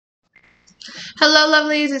Hello,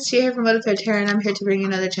 lovelies. It's Tia here from Motivatarian. I'm here to bring you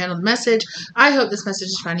another channeled message. I hope this message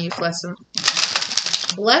is finding you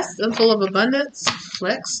blessed and full of abundance.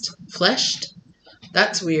 Fleshed.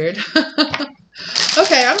 That's weird.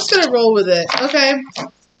 Okay, I'm just gonna roll with it. Okay.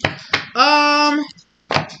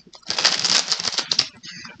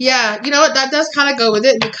 Yeah, you know what? That does kind of go with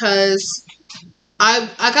it because I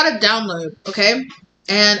got a download. Okay,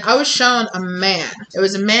 and I was shown a man. It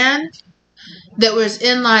was a man that was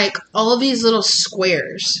in like all these little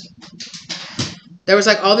squares. There was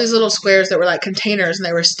like all these little squares that were like containers and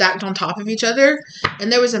they were stacked on top of each other.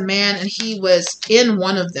 And there was a man and he was in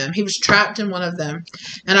one of them. He was trapped in one of them.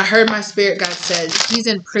 And I heard my spirit guide said, he's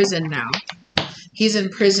in prison now. He's in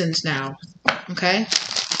prisons now. Okay.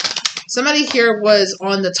 Somebody here was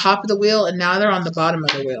on the top of the wheel and now they're on the bottom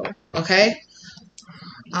of the wheel. Okay.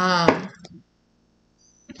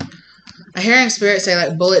 I'm hearing spirit say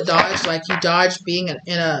like bullet dodge, like you dodged being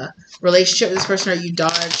in a relationship with this person, or you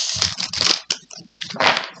dodged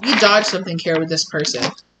something here with this person.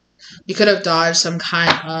 You could have dodged some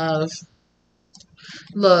kind of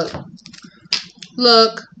look.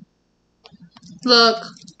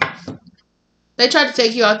 They tried to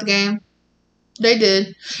take you out the game. They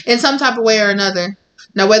did in some type of way or another.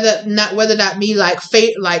 Now whether that be like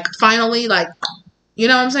fate, like finally, like. You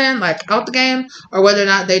know what I'm saying? Like out the game, or whether or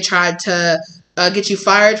not they tried to get you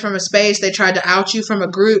fired from a space. They tried to out you from a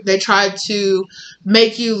group. They tried to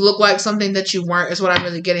make you look like something that you weren't is what I'm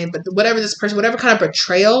really getting. But whatever kind of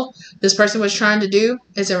betrayal this person was trying to do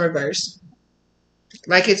is in reverse.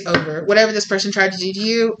 Like it's over. Whatever this person tried to do to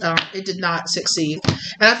you, it did not succeed.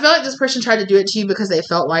 And I feel like this person tried to do it to you because they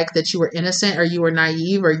felt like that you were innocent or you were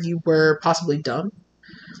naive or you were possibly dumb.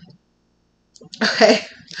 Okay.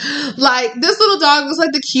 Like, this little dog looks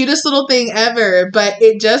like the cutest little thing ever, but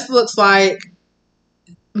it just looks like,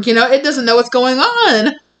 you know, it doesn't know what's going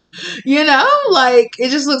on. You know? Like, it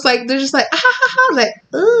just looks like, they're just like, ah, ha, ha, like,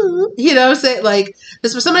 ooh. You know what I'm saying? Like,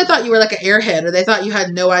 somebody thought you were like an airhead, or they thought you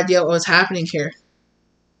had no idea what was happening here.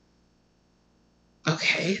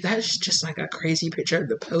 Okay, that's just like a crazy picture of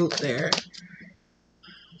the Pope there.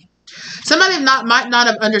 Somebody might not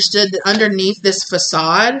have understood that underneath this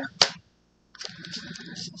facade,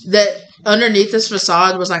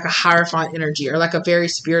 was like a hierophant energy or like a very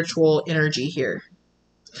spiritual energy here.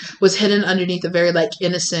 Was hidden underneath a very like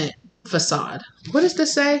innocent facade. What does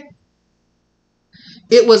this say?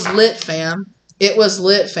 It was lit, fam. It was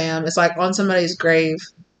lit, fam. It's like on somebody's grave.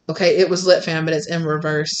 Okay, it was lit, fam, but it's in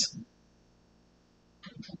reverse.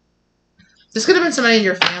 This could have been somebody in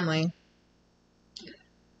your family.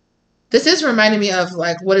 This is reminding me of,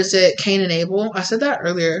 like, what is it? Cain and Abel. I said that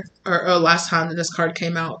earlier, or last time that this card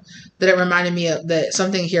came out, that it reminded me of that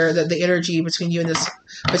something here, that the energy between you and this,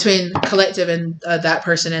 between collective and that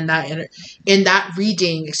person in that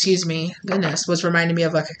reading, excuse me, goodness, was reminding me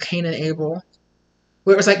of like a Cain and Abel,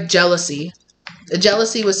 where it was like jealousy. The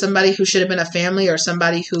jealousy was somebody who should have been a family, or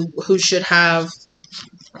somebody who should have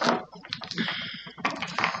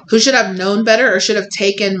known better, or should have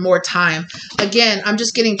taken more time. Again, I'm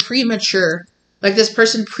just getting premature. Like this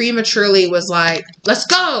person prematurely was like, let's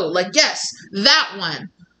go. Like, yes, that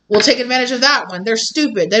one. We'll take advantage of that one. They're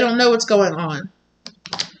stupid. They don't know what's going on.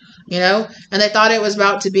 You know? And they thought it was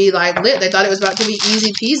about to be like lit. They thought it was about to be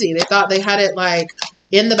easy peasy. They thought they had it like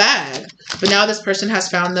in the bag. But now this person has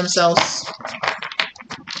found themselves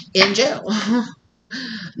in jail.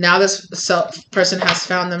 Now this person has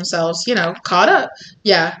found themselves, you know, caught up.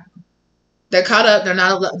 Yeah, they're caught up. They're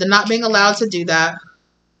not being allowed to do that.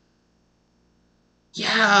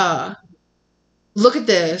 Yeah. Look at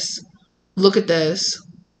this. Look at this.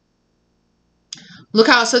 Look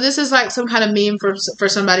how, so this is like some kind of meme for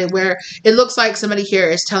somebody where it looks like somebody here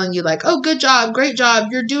is telling you like, oh, good job, great job,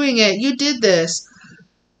 you're doing it, you did this.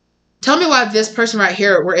 Tell me why this person right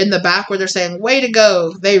here, we're in the back where they're saying, way to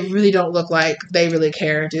go. They really don't look like they really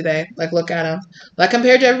care, do they? Like, look at them. Like,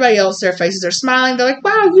 compared to everybody else, their faces are smiling. They're like,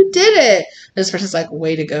 wow, you did it. This person's like,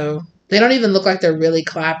 way to go. They don't even look like they're really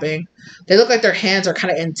clapping. They look like their hands are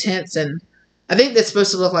kind of intense. And I think it's supposed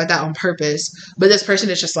to look like that on purpose. But this person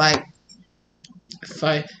is just like, if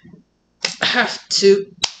I have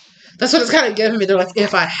to. That's what it's kind of giving me. They're like,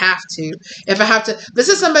 if I have to. This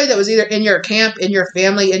is somebody that was either in your camp, in your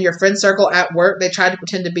family, in your friend circle, at work. They tried to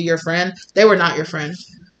pretend to be your friend. They were not your friend.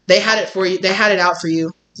 They had it for you. They had it out for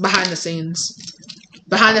you behind the scenes.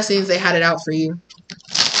 Behind the scenes, they had it out for you.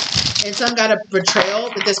 And some kind of betrayal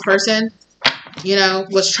that this person, you know,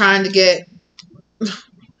 was trying to get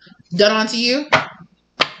done onto you.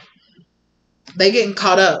 They getting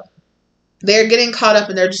caught up. They're getting caught up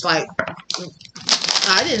and they're just like,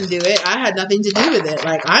 I didn't do it. I had nothing to do with it.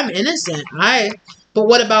 Like, I'm innocent. But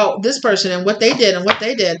what about this person and what they did and what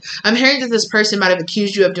they did? I'm hearing that this person might have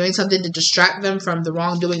accused you of doing something to distract them from the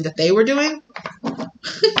wrongdoing that they were doing.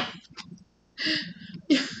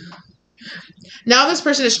 Now this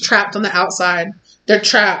person is trapped on the outside. They're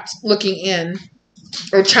trapped looking in.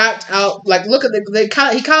 Or trapped out. Like, look at he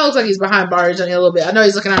kind of looks like he's behind bars a little bit. I know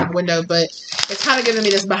he's looking out the window, but it's kind of giving me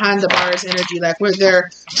this behind the bars energy. Like, where they're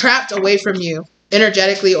trapped away from you.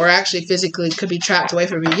 Energetically or actually physically could be trapped away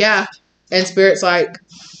from you. Yeah. And Spirit's like,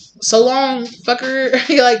 so long, fucker.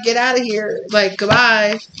 You're like, get out of here. Like,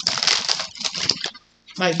 goodbye.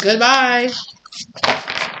 Like, goodbye.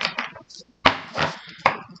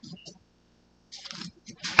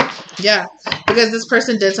 Yeah, because this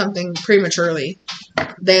person did something prematurely.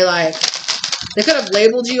 They could have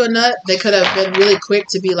labeled you a nut. They could have been really quick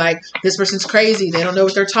to be like, this person's crazy. They don't know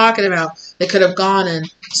what they're talking about. They could have gone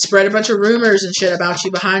and spread a bunch of rumors and shit about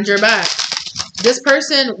you behind your back. This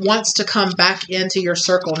person wants to come back into your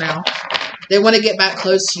circle now. They want to get back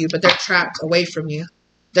close to you, but they're trapped away from you.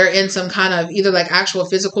 They're in some kind of either like actual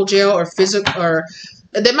physical jail or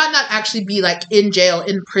they might not actually be like in jail,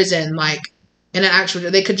 in prison, like in an actual,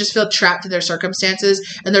 they could just feel trapped in their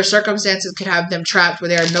circumstances, and their circumstances could have them trapped where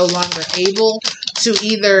they are no longer able to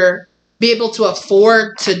either be able to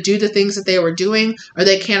afford to do the things that they were doing, or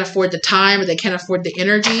they can't afford the time, or they can't afford the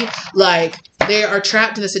energy. Like, they are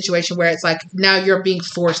trapped in a situation where it's like, now they're being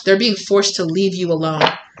forced to leave you alone.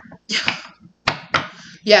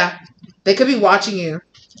 Yeah, they could be watching you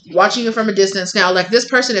from a distance. Now, like this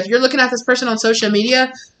person, if you're looking at this person on social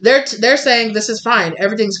media, they're saying this is fine,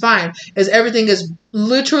 everything's fine, as everything is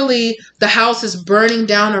literally, the house is burning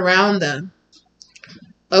down around them.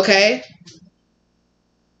 Okay?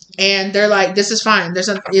 And they're like, this is fine.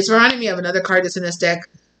 It's reminding me of another card that's in this deck,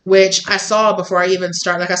 which I saw before I even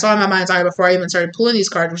started. Like, I saw in my mind's eye before I even started pulling these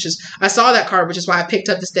cards, I saw that card, which is why I picked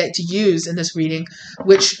up this deck to use in this reading,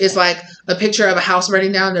 which is like a picture of a house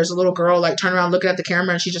burning down. There's a little girl, like, turning around looking at the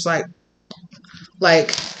camera, and she's just like,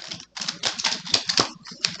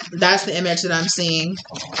 that's the image that I'm seeing.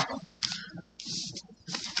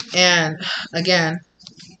 And, again,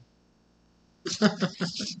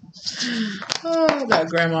 oh, that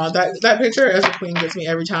grandma, that picture as a queen gets me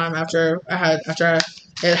every time after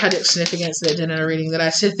it had significance that it did in a reading that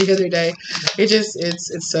I did the other day.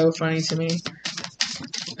 It's so funny to me.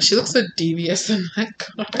 She looks so devious in that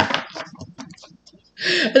card.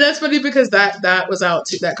 And that's funny because that was out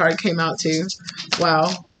too. That card came out too.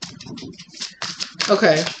 Wow.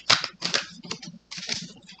 Okay.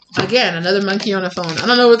 Again, another monkey on a phone. I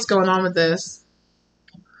don't know what's going on with this.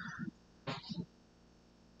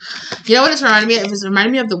 You know what it's reminding me of? It's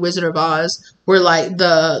reminding me of the Wizard of Oz, where like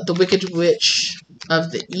the Wicked Witch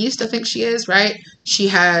of the East, I think she is, right? She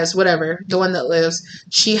has whatever, the one that lives.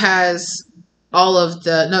 She has all of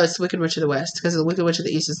the, no, it's the Wicked Witch of the West, because the Wicked Witch of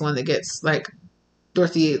the East is the one that gets like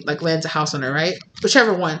Dorothy like lands a house on her, right?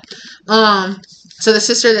 Whichever one. So the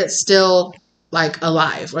sister that's still like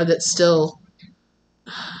alive, or that's still,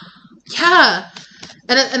 yeah.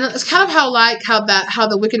 And it's kind of how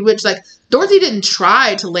the Wicked Witch, like, Dorothy didn't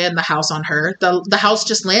try to land the house on her. The house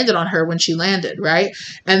just landed on her when she landed, right?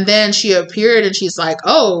 And then she appeared and she's like,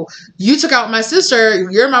 oh, you took out my sister.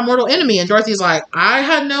 You're my mortal enemy. And Dorothy's like, I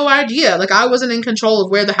had no idea. Like, I wasn't in control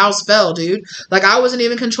of where the house fell, dude. Like, I wasn't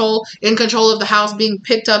even in control of the house being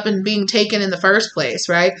picked up and being taken in the first place,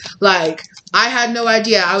 right? Like, I had no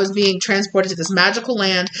idea I was being transported to this magical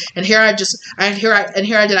land, and here I did.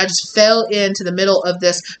 I just fell into the middle of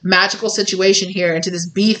this magical situation here, into this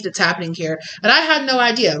beef that's happening here, and I had no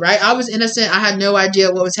idea, right? I was innocent. I had no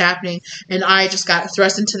idea what was happening, and I just got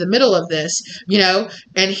thrust into the middle of this, you know.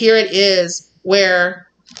 And here it is, where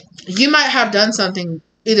you might have done something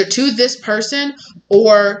either to this person,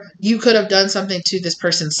 or you could have done something to this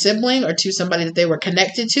person's sibling, or to somebody that they were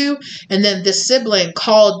connected to, and then this sibling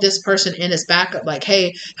called this person in as backup, like,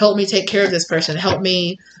 hey, help me take care of this person, help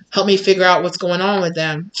me figure out what's going on with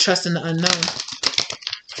them. Trust in the unknown.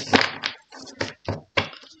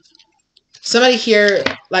 Somebody here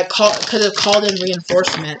like could have called in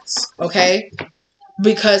reinforcements, okay,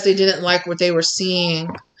 because they didn't like what they were seeing.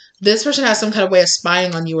 This person has some kind of way of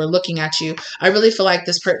spying on you or looking at you. I really feel like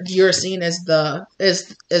you're seen as the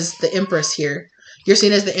Empress here. You're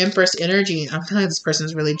seen as the Empress energy. I'm feeling like this person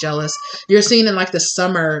is really jealous. You're seen in like the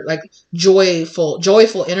summer, like joyful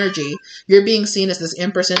energy. You're being seen as this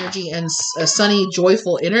Empress energy and a sunny,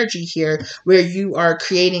 joyful energy here, where you are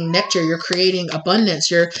creating nectar. You're creating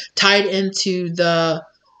abundance. You're tied into the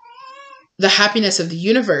the happiness of the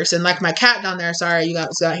universe. And like my cat down there, sorry, you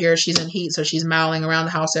guys got here, she's in heat, so she's mowing around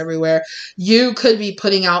the house everywhere. You could be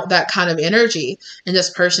putting out that kind of energy, and this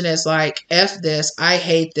person is like, F this, I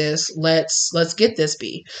hate this, let's get this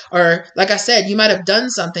be. Or like I said, you might have done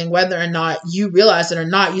something, whether or not you realize it or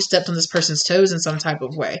not, you stepped on this person's toes in some type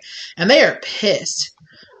of way, and they are pissed.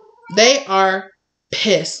 They are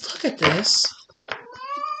pissed. Look at this.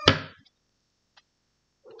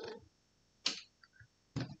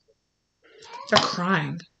 They're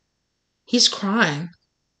crying. He's crying.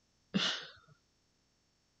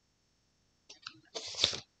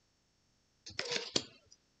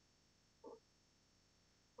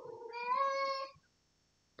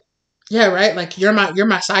 Yeah, right? Like you're my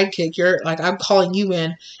sidekick. You're like, I'm calling you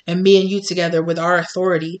in, and me and you together with our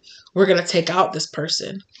authority, we're gonna take out this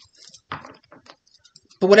person.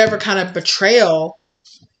 But whatever kind of betrayal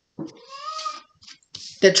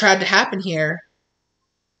that tried to happen here,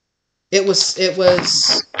 it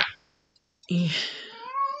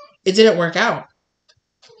didn't work out.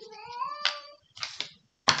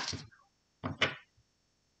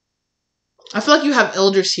 I feel like you have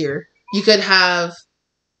elders here. You could have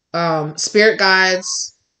spirit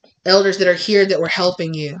guides, elders that are here that were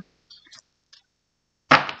helping you.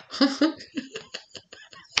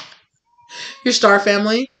 Your star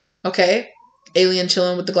family. Okay. Alien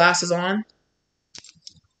chilling with the glasses on.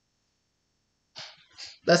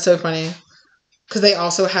 That's so funny. Because they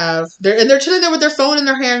also have... They're chilling there with their phone in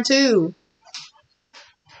their hand too.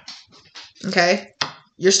 Okay.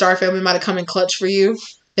 Your star family might have come in clutch for you.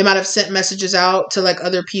 They might have sent messages out to like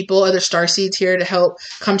other people, other star seeds here to help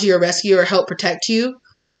come to your rescue or help protect you.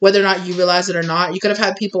 Whether or not you realize it or not. You could have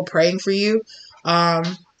had people praying for you.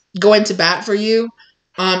 Going to bat for you.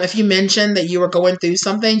 If you mentioned that you were going through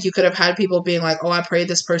something, you could have had people being like, oh, I pray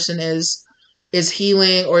this person is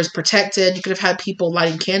healing or is protected. You could have had people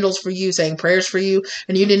lighting candles for you, saying prayers for you,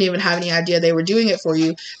 and you didn't even have any idea they were doing it for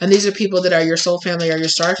you. And these are people that are your soul family or your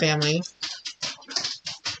star family.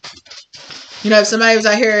 You know, if somebody was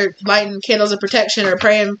out here lighting candles of protection or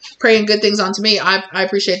praying good things onto me, I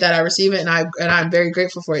appreciate that. I receive it, and I'm very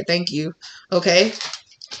grateful for it. Thank you. Okay.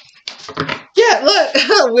 Yeah, look,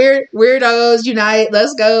 weirdos unite.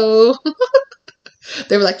 Let's go.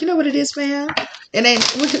 They were like, you know what it is, fam? It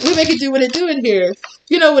ain't. We make it do what it do in here.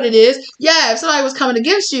 You know what it is. Yeah, if somebody was coming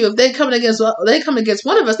against you, if they come against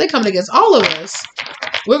one of us, they coming against all of us.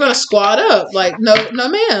 We're gonna squad up. Like, no,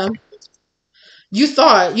 ma'am. You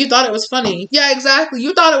thought it was funny. Yeah, exactly.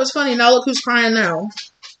 You thought it was funny. Now look who's crying now.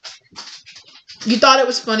 You thought it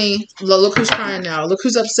was funny. Look who's crying now. Look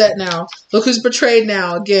who's upset now. Look who's betrayed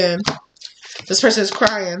now. Again, this person is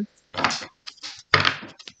crying.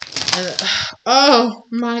 And, oh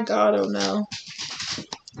my God! Oh no.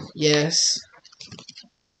 Yes.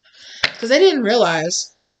 Because they didn't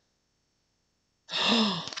realize.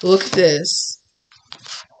 Look at this.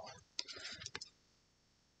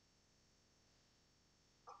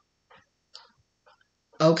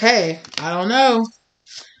 Okay, I don't know.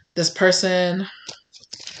 This person,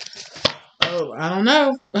 oh, I don't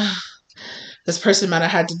know. This person might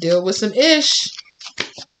have had to deal with some ish.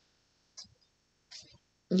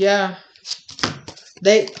 Yeah.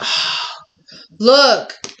 They,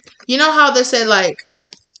 look, you know how they say like,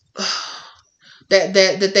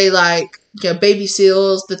 that they like, you know, baby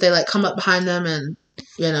seals, that they like come up behind them and,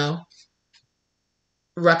 you know,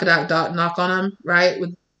 rock-a-dock knock on them, right?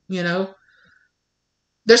 With, you know.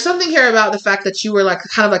 There's something here about the fact that you were like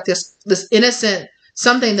kind of like this innocent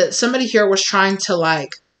something that somebody here was trying to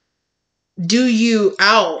like do you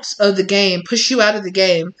out of the game, push you out of the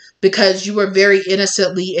game because you were very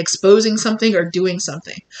innocently exposing something or doing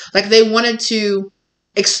something. Like they wanted to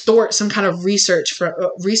extort some kind of research for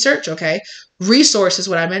okay? Resource is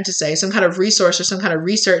what I meant to say. Some kind of resource or some kind of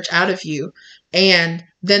research out of you. And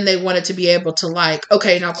then they wanted to be able to like,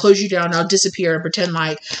 okay, now close you down, now disappear and pretend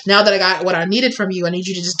like now that I got what I needed from you, I need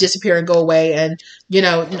you to just disappear and go away. And, you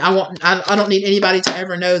know, I don't need anybody to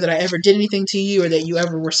ever know that I ever did anything to you or that you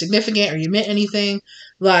ever were significant or you meant anything.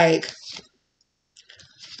 Like,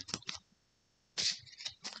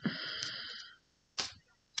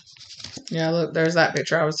 yeah, look, there's that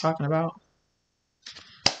picture I was talking about.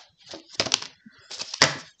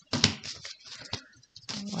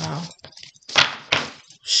 Wow.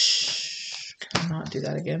 Shh. Can I not do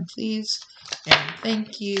that again, please? And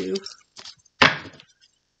thank you. And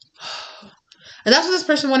that's what this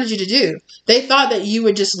person wanted you to do. They thought that you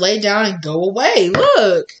would just lay down and go away.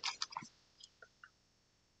 Look.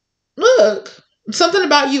 Look. Something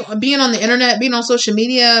about you being on the internet, being on social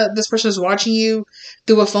media, this person is watching you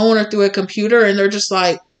through a phone or through a computer, and they're just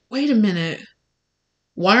like, wait a minute.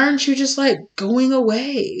 Why aren't you just like going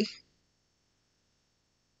away?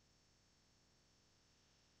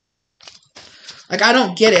 Like, I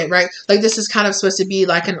don't get it, right? Like, this is kind of supposed to be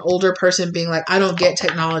like an older person being like, I don't get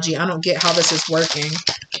technology. I don't get how this is working.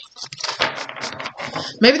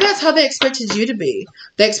 Maybe that's how they expected you to be.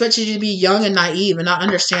 They expected you to be young and naive and not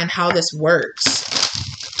understand how this works.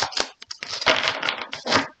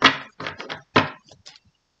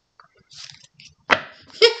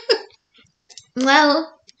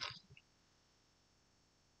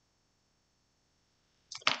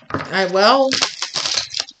 Well,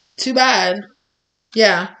 too bad.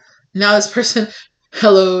 Yeah. Now this person,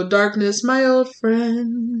 hello, darkness, my old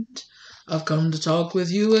friend. I've come to talk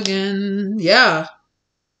with you again. Yeah.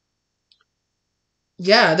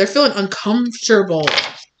 Yeah, they're feeling uncomfortable.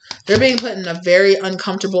 They're being put in a very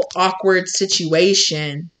uncomfortable, awkward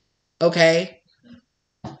situation. Okay?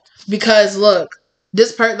 Because look,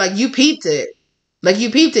 this part, like, you peeped it. Like,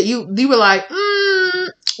 you peeped it. You were like,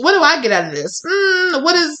 what do I get out of this?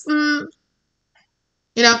 What is,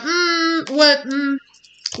 you know,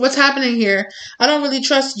 what's happening here? I don't really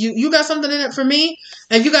trust you. You got something in it for me?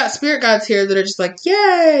 And you got spirit guides here that are just like,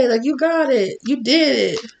 yay, like, you got it. You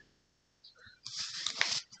did it.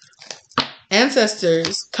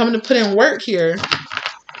 Ancestors coming to put in work here.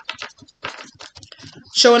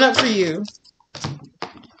 Showing up for you.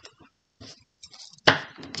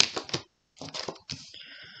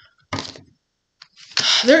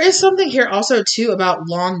 There is something here also too about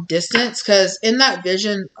long distance, because in that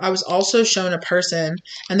vision I was also shown a person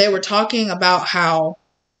and they were talking about how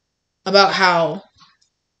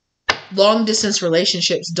long distance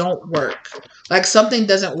relationships don't work. Like, something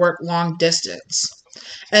doesn't work long distance.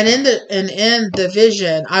 And in the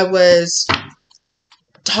vision I was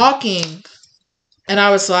talking and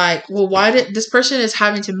I was like, well, why did this person is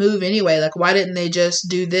having to move anyway? Like, why didn't they just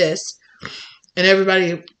do this? And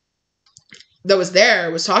everybody that was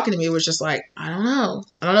there was talking to me was just like, I don't know.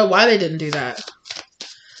 I don't know why they didn't do that.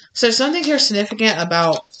 So there's something here significant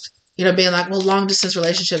about, you know, being like, well, long distance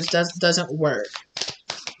relationships doesn't work.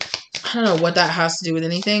 I don't know what that has to do with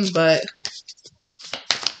anything, but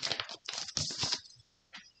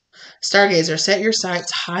Stargazer, set your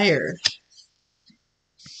sights higher.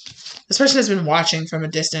 This person has been watching from a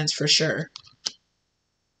distance for sure.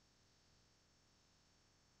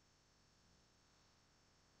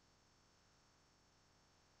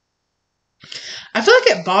 I feel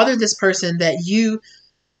like it bothered this person that you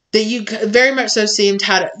very much so seemed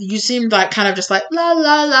like kind of just like la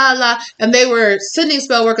la la la, and they were sending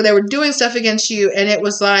spell work or they were doing stuff against you, and it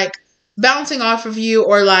was like bouncing off of you,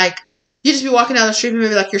 or like you just be walking down the street and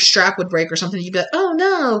maybe like your strap would break or something. You'd be like, oh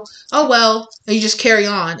no, oh well, and you just carry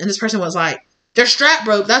on. And this person was like, their strap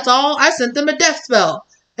broke. That's all. I sent them a death spell,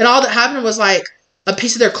 and all that happened was like a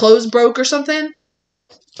piece of their clothes broke or something,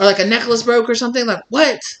 or like a necklace broke or something. Like,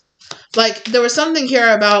 what? Like, there was something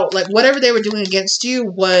here about, like, whatever they were doing against you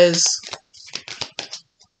was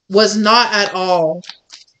not at all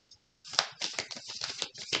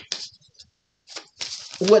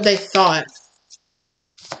what they thought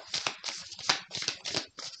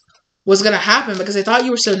was going to happen, because they thought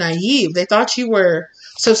you were so naive. They thought you were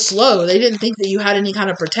so slow. They didn't think that you had any kind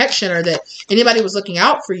of protection or that anybody was looking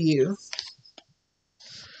out for you.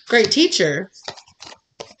 Great teacher.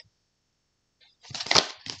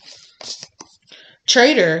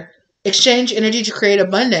 Trader, exchange energy to create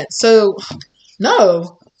abundance. So,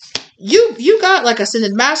 no, you got like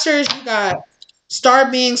ascended masters, you got star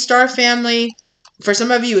beings, star family. For some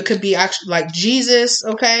of you, it could be actually like Jesus,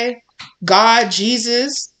 okay? God,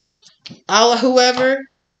 Jesus, Allah, whoever,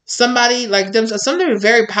 somebody like them, something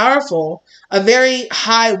very powerful, a very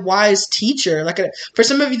high, wise teacher. Like for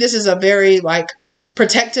some of you, this is a very like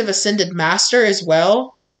protective ascended master as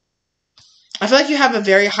well. I feel like you have a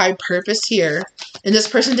very high purpose here. And this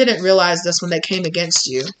person didn't realize this when they came against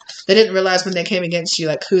you. They didn't realize when they came against you,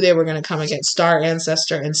 like, who they were going to come against. Star,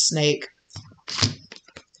 Ancestor, and Snake.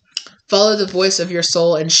 Follow the voice of your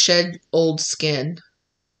soul and shed old skin.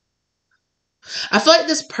 I feel like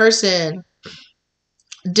this person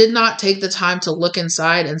did not take the time to look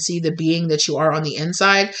inside and see the being that you are on the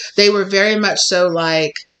inside. They were very much so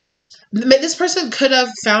like, this person could have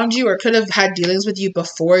found you or could have had dealings with you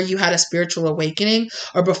before you had a spiritual awakening,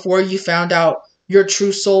 or before you found out your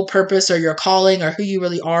true soul purpose or your calling or who you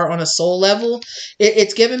really are on a soul level.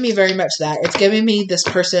 It's given me very much that. It's giving me this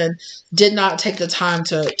person did not take the time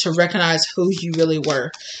to recognize who you really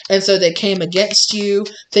were. And so they came against you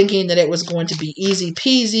thinking that it was going to be easy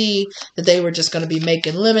peasy, that they were just going to be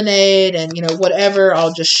making lemonade and, you know, whatever.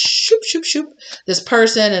 I'll just shoop this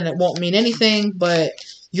person and it won't mean anything. But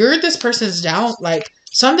you're this person's down, like,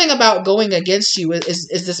 something about going against you is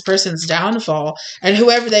this person's downfall. And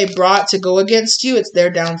whoever they brought to go against you, it's their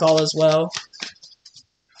downfall as well.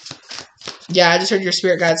 Yeah, I just heard your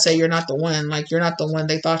spirit guide say you're not the one. Like, you're not the one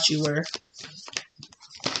they thought you were.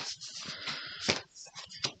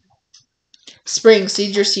 Spring, see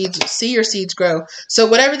your seeds grow. So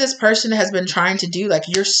whatever this person has been trying to do, like,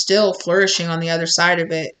 you're still flourishing on the other side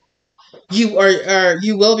of it. You are,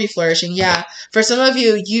 you will be flourishing. Yeah. For some of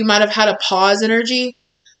you, you might have had a pause energy.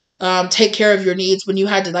 Take care of your needs when you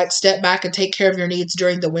had to like step back and take care of your needs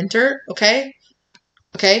during the winter. Okay.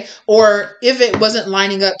 Okay. Or if it wasn't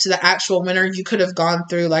lining up to the actual winter, you could have gone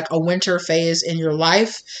through like a winter phase in your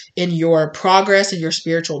life, in your progress, in your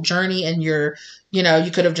spiritual journey, and your, you know,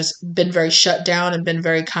 you could have just been very shut down and been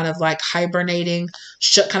very kind of like hibernating,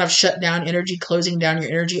 shut down energy, closing down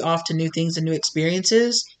your energy off to new things and new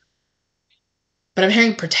experiences. But I'm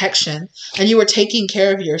hearing protection, and you were taking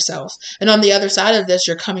care of yourself. And on the other side of this,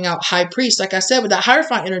 you're coming out high priest. Like I said, with that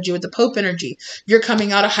Hierophant energy, with the Pope energy, you're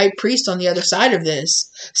coming out a high priest on the other side of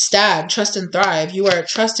this. Stag, trust and thrive. You are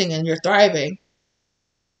trusting and you're thriving.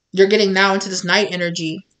 You're getting now into this Knight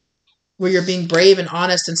energy where you're being brave and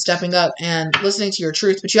honest and stepping up and listening to your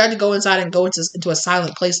truth. But you had to go inside and go into a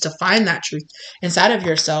silent place to find that truth inside of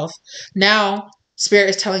yourself. Now, Spirit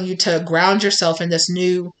is telling you to ground yourself in this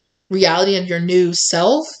new reality of your new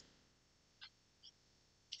self.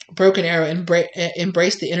 Broken arrow,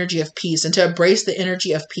 embrace the energy of peace. And to embrace the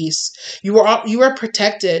energy of peace, you are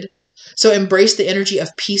protected. So embrace the energy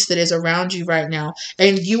of peace that is around you right now.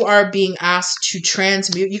 And you are being asked to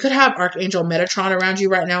transmute. You could have Archangel Metatron around you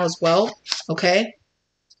right now as well. Okay.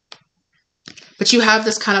 But you have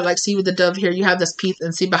this kind of like, see with the dove here, you have this peace,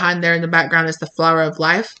 and see behind there in the background is the flower of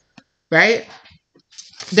life, right?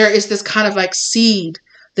 There is this kind of like seed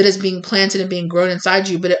that is being planted and being grown inside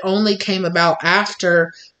you, but it only came about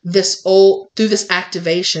after through this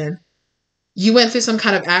activation. You went through some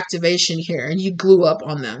kind of activation here and you glue up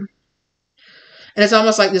on them. And it's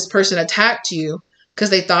almost like this person attacked you because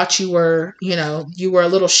they thought you were, you know, you were a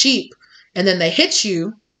little sheep, and then they hit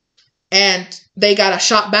you and they got a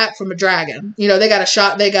shot back from a dragon. You know, they got a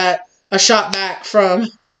shot back from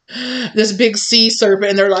this big sea serpent,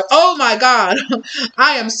 and they're like, oh my God,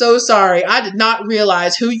 I am so sorry. I did not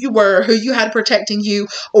realize who you were, who you had protecting you,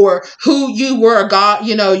 or who you were a god.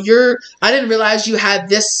 You know, I didn't realize you had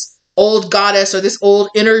this old goddess or this old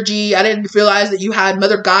energy. I didn't realize that you had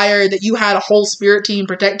Mother Gaia, that you had a whole spirit team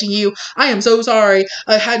protecting you. I am so sorry.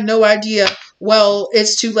 I had no idea. Well,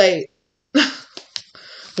 it's too late.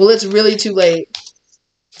 Well, it's really too late,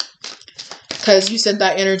 because you sent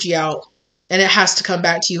that energy out. And it has to come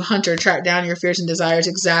back to you. Hunter, track down your fears and desires.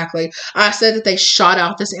 Exactly. I said that they shot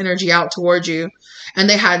out this energy out towards you, and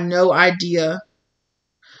they had no idea.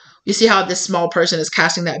 You see how this small person is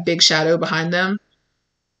casting that big shadow behind them?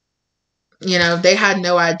 You know, they had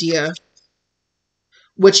no idea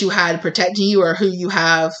what you had protecting you, or who you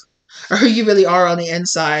have, or who you really are on the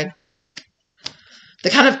inside. They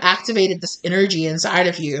kind of activated this energy inside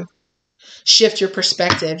of you. Shift your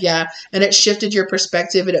perspective. Yeah. And it shifted your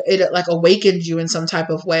perspective. It like awakened you in some type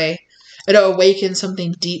of way. It awakened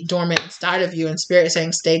something deep, dormant inside of you. And Spirit is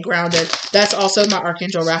saying, stay grounded. That's also my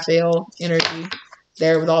Archangel Raphael energy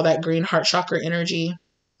there, with all that green heart chakra energy.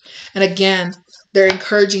 And again, they're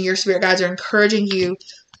encouraging, your spirit guides are encouraging you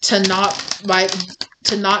to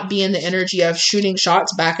not be in the energy of shooting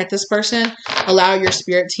shots back at this person. Allow your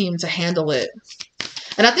spirit team to handle it.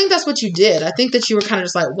 And I think that's what you did. I think that you were kind of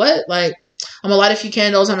just like, what? Like, I'm going to light a few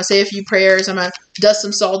candles. I'm going to say a few prayers. I'm going to dust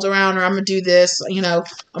some salt around, or I'm going to do this. You know,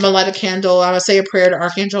 I'm going to light a candle. I'm going to say a prayer to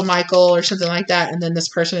Archangel Michael or something like that. And then this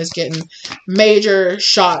person is getting major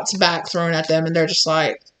shots back thrown at them. And they're just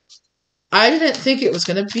like, I didn't think it was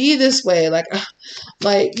going to be this way. Like,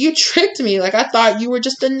 you tricked me. Like, I thought you were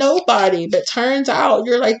just a nobody. But turns out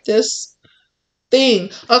you're like this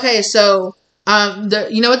thing. Okay, so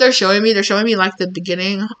you know what they're showing me? They're showing me like the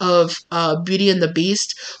beginning of Beauty and the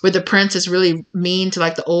Beast, where the prince is really mean to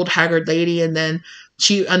like the old haggard lady, and then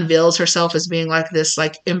she unveils herself as being like this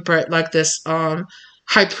like emperor, like this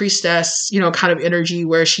high priestess, you know, kind of energy,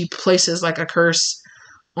 where she places like a curse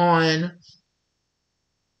on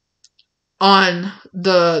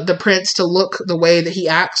the prince to look the way that he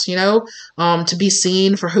acts, you know, to be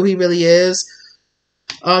seen for who he really is.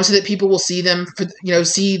 So that people will see them,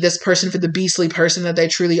 see this person for the beastly person that they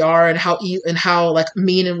truly are, and how like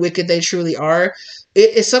mean and wicked they truly are.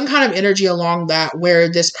 It's some kind of energy along that,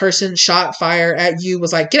 where this person shot fire at you,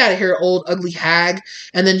 was like, get out of here, old ugly hag.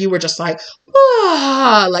 And then you were just like,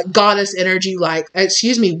 like goddess energy, like,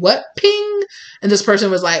 excuse me, what? Ping. And this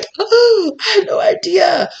person was like, oh, I had no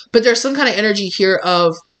idea. But there's some kind of energy here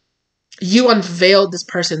of, you unveiled this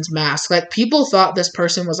person's mask. Like, people thought this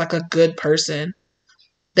person was like a good person.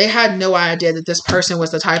 They had no idea that this person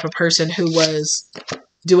was the type of person who was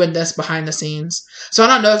doing this behind the scenes. So I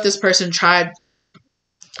don't know if this person tried,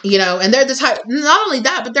 you know, and they're the type, not only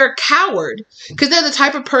that, but they're a coward, because they're the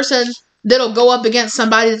type of person that'll go up against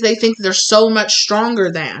somebody that they think they're so much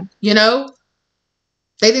stronger than, you know?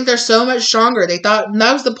 They think they're so much stronger. They thought, and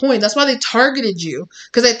that was the point. That's why they targeted you,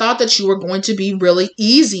 because they thought that you were going to be really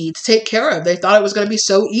easy to take care of. They thought it was going to be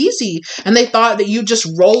so easy, and they thought that you just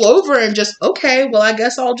roll over and just, okay, well, I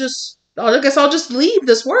guess I'll just leave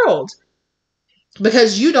this world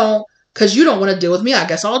because you don't want to deal with me. I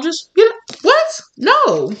guess I'll just, you know, what?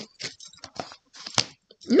 No,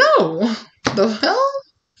 the hell.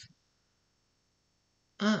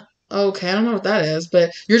 Okay, I don't know what that is,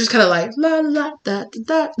 but you're just kind of like, la, la, da,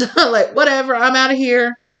 da, da, like, whatever, I'm out of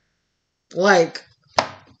here. Like,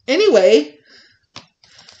 anyway.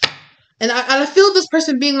 And I feel this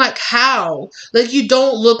person being like, how? Like, you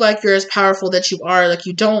don't look like you're as powerful that you are. Like,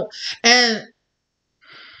 you don't. And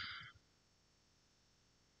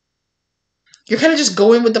you're kind of just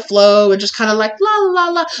going with the flow and just kind of like, la, la,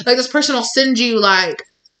 la. Like, this person will send you, like,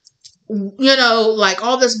 you know, like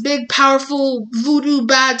all this big, powerful, voodoo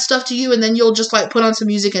bad stuff to you, and then you'll just like put on some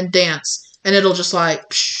music and dance, and it'll just like,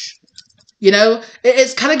 psh, you know,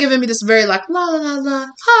 it's kind of giving me this very like, la, la, la,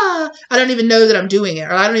 ha. I don't even know that I'm doing it,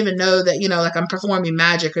 or I don't even know that, you know, like I'm performing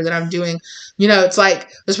magic, or that I'm doing, you know, it's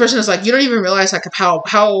like, this person is like, you don't even realize like how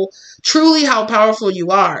truly how powerful you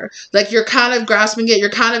are. Like, you're kind of grasping it, you're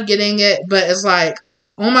kind of getting it, but it's like,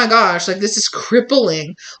 oh my gosh, like, this is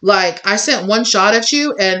crippling. Like, I sent one shot at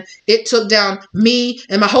you and it took down me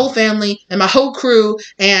and my whole family and my whole crew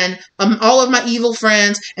and all of my evil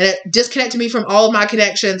friends, and it disconnected me from all of my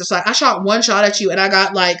connections. It's like, I shot one shot at you and I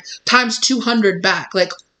got like times 200 back.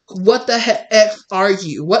 Like, what the heck are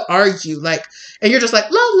you? What are you? Like, and you're just like,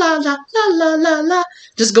 la, la, la, la, la, la, la,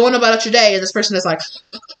 just going about your day. And this person is like,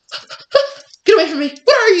 get away from me.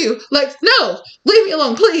 What are you? Like, no, leave me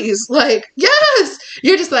alone, please. Like, yes.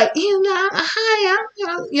 You're just like, you know, hi,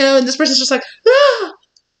 you know, and this person's just like, ah.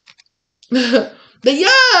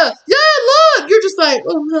 yeah, look. You're just like,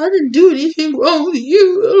 oh, I didn't do anything wrong with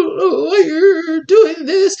you. I don't know why you're doing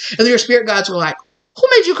this. And then your spirit guides were like, who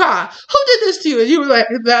made you cry? Who did this to you? And you were like,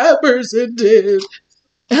 that person did.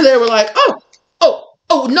 And they were like,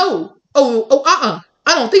 no.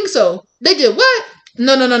 I don't think so. They did what?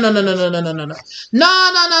 No. No.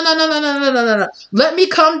 Let me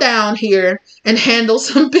come down here and handle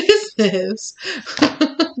some business.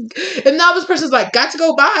 And now this person's like, got to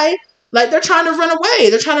go by. Like, they're trying to run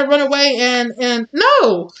away. And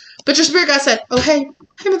no. But your spirit guide said, oh, hey,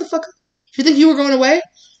 motherfucker. You think you were going away?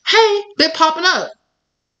 Hey, they're popping up.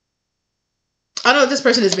 I don't know if this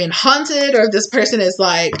person is being haunted, or if this person is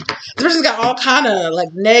like, this person's got all kind of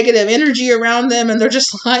like negative energy around them, and they're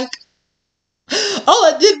just like, all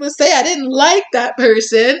I did was say I didn't like that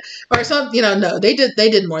person, or something, you know. No, they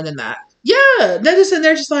did more than that. Yeah,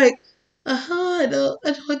 they're just like, I don't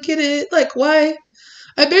get it. Like, why?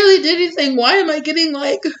 I barely did anything. Why am I getting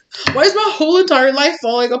like, why is my whole entire life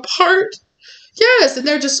falling apart? Yes, and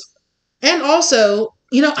they're just, and also,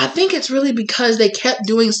 you know, I think it's really because they kept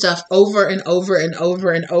doing stuff over and over and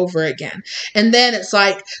over and over again. And then it's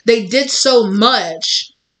like they did so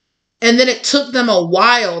much, and then it took them a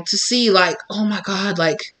while to see like, oh my God,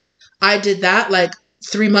 like I did that like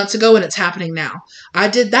 3 months ago and it's happening now. I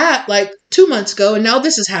did that like 2 months ago and now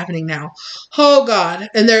this is happening now. Oh God.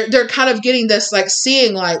 And they're kind of getting this like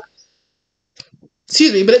seeing like,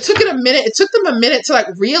 excuse me, but it took them a minute to like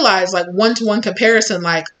realize like one-to-one comparison,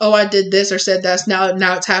 like, oh, I did this or said this, now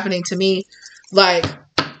it's happening to me. Like,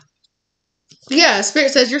 yeah, Spirit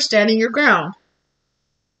says you're standing your ground.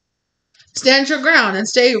 Stand your ground and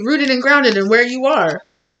stay rooted and grounded in where you are.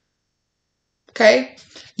 Okay?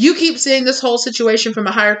 You keep seeing this whole situation from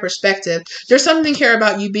a higher perspective. There's something here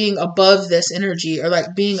about you being above this energy, or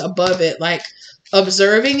like being above it, like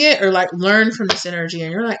observing it, or like learn from this energy.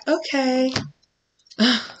 And you're like, okay.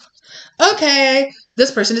 Okay,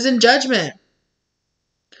 this person is in judgment.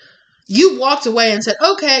 You walked away and said,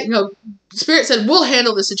 okay, Spirit said, we'll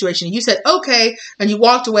handle this situation. You said, okay, and you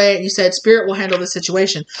walked away and you said, Spirit will handle this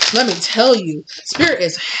situation. Let me tell you, Spirit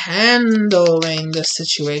is handling this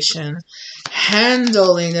situation.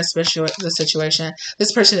 The situation.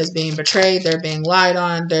 This person is being betrayed. They're being lied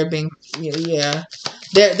on. They're being, yeah.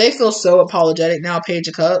 They feel so apologetic now, Page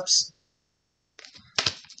of Cups.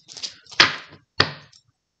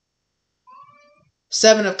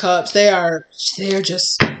 Seven of Cups. They're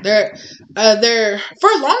for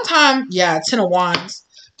a long time. Yeah, Ten of Wands.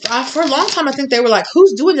 For a long time, I think they were like,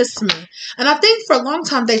 who's doing this to me? And I think for a long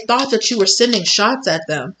time, they thought that you were sending shots at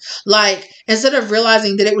them. Like, instead of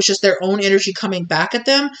realizing that it was just their own energy coming back at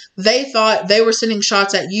them, they thought they were sending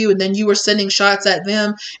shots at you, and then you were sending shots at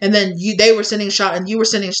them, and then they were sending shot, and you were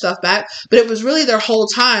sending stuff back. But it was really their whole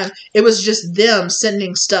time, it was just them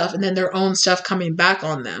sending stuff, and then their own stuff coming back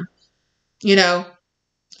on them. You know?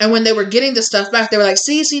 And when they were getting the stuff back, they were like,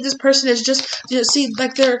 see, this person is just, see,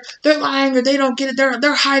 like they're lying, or they don't get it.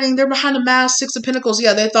 They're hiding. They're behind a mask. Six of Pentacles.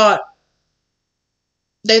 Yeah, they thought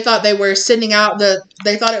they were sending out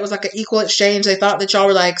they thought it was like an equal exchange. They thought that y'all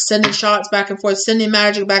were like sending shots back and forth, sending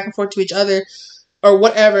magic back and forth to each other or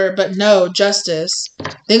whatever. But no, justice.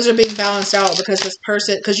 Things are being balanced out because this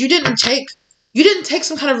person, because you didn't take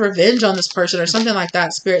some kind of revenge on this person or something like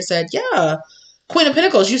that. Spirit said, yeah, Queen of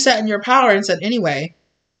Pentacles, you sat in your power and said, anyway,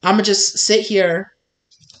 I'm going to just sit here,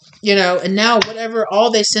 and now whatever all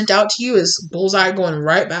they sent out to you is bullseye going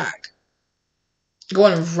right back.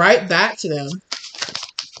 Going right back to them.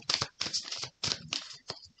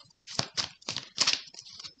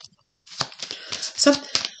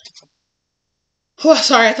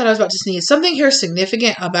 Sorry, I thought I was about to sneeze. Something here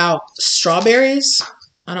significant about strawberries.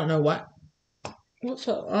 I don't know what. What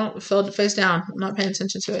fell? Oh, it fell face down. I'm not paying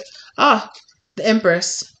attention to it. The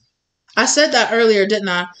Empress. I said that earlier, didn't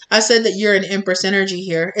I? I said that you're an Empress energy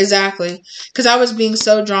here. Exactly. Because I was being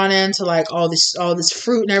so drawn into like all this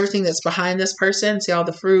fruit and everything that's behind this person. See all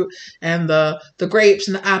the fruit and the grapes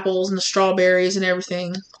and the apples and the strawberries and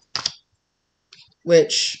everything.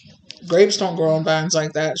 Which grapes don't grow on vines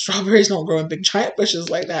like that. Strawberries don't grow in big giant bushes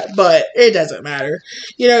like that. But it doesn't matter.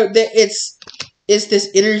 It's this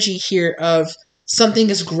energy here of something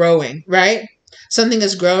is growing, right? Something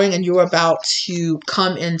is growing and you're about to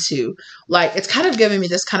come into. Like, it's kind of giving me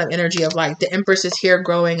this kind of energy of like the Empress is here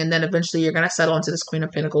growing, and then eventually you're going to settle into this Queen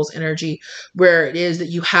of Pentacles energy where it is that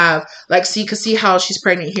you have, like, see how she's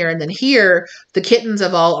pregnant here, and then here the kittens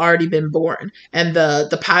have all already been born, and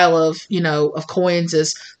the pile of, of coins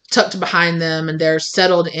is tucked behind them, and they're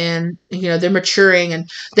settled in, they're maturing,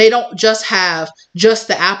 and they don't just have just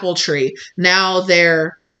the apple tree. Now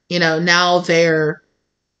their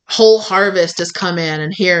whole harvest has come in,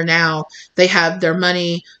 and here now they have their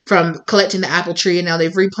money from collecting the apple tree, and now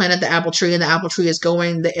they've replanted the apple tree, and the apple tree is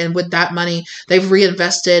going, and with that money they've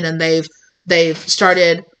reinvested, and they've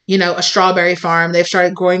started a strawberry farm, they've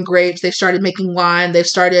started growing grapes, they've started making wine, they've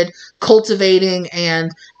started cultivating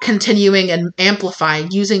and continuing and amplifying,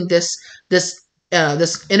 using this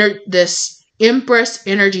Empress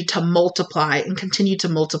energy to multiply and continue to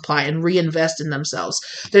multiply and reinvest in themselves.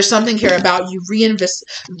 There's something here about you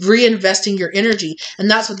reinvesting your energy. And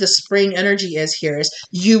that's what the spring energy is here, is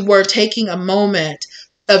you were taking a moment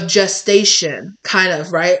of gestation, kind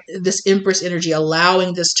of, right? This Empress energy,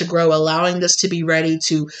 allowing this to grow, allowing this to be ready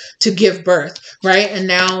to give birth, right? And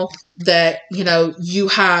now that, you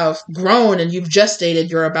have grown and you've gestated,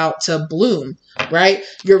 you're about to bloom, right?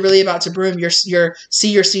 You're really about to bloom. Your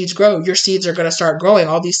seeds grow. Your seeds are going to start growing.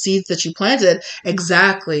 All these seeds that you planted,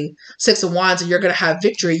 exactly. Six of Wands, and you're going to have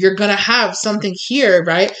victory. You're going to have something here,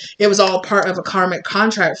 right? It was all part of a karmic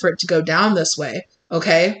contract for it to go down this way,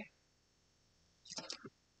 okay?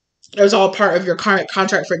 It was all part of your karmic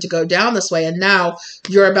contract for it to go down this way, and now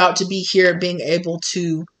you're about to be here being able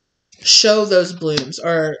to show those blooms,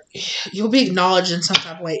 or you'll be acknowledged in some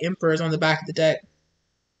type of way. Emperor's on the back of the deck.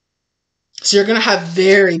 So you're going to have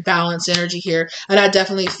very balanced energy here. And I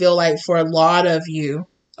definitely feel like for a lot of you,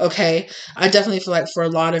 okay, I definitely feel like for a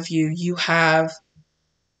lot of you, you have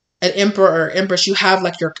an Emperor or Empress. You have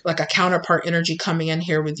like a counterpart energy coming in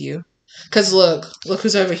here with you. Because look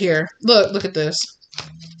who's over here. Look at this.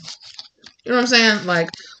 You know what I'm saying? Like,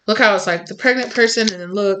 look how it's like the pregnant person, and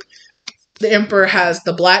then look, the Emperor has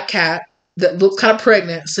the black cat that looks kind of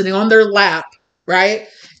pregnant sitting on their lap, right?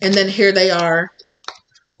 And then here they are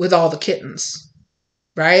with all the kittens,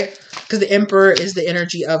 right? Because the Emperor is the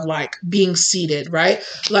energy of like being seated, right?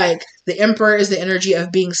 Like the Emperor is the energy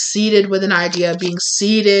of being seated with an idea, being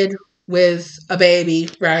seated with a baby,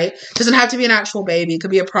 right? Doesn't have to be an actual baby. It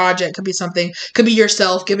could be a project, could be something, could be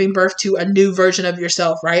yourself giving birth to a new version of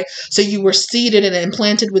yourself, right? So you were seeded and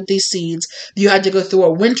implanted with these seeds. You had to go through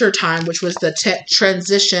a winter time, which was the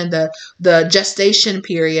transition, the gestation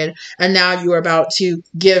period, and now you are about to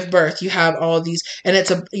give birth. You have all these, and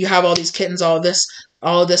you have all these kittens, all this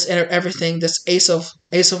everything, this Ace of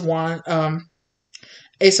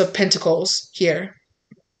Pentacles here.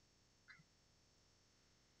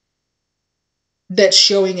 That's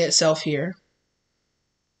showing itself here.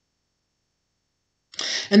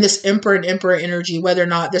 And this emperor and emperor energy, whether or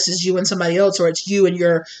not this is you and somebody else, or it's you and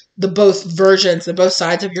the both versions, the both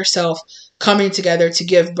sides of yourself coming together to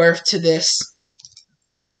give birth to this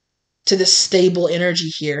stable energy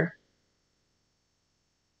here.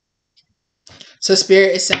 So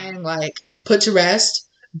Spirit is saying, like, put to rest,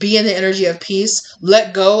 be in the energy of peace,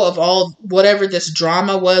 let go of all, whatever this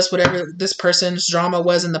drama was, whatever this person's drama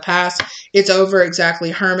was in the past. It's over. Exactly,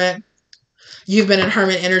 Hermit. You've been in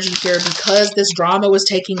Hermit energy here because this drama was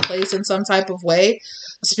taking place in some type of way.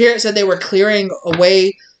 Spirit said they were clearing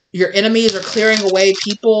away your enemies, or clearing away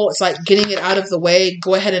people. It's like getting it out of the way.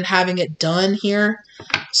 Go ahead and having it done here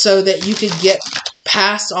so that you could get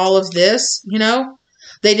past all of this, you know?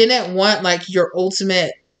 They didn't want like your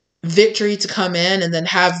ultimate victory to come in and then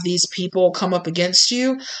have these people come up against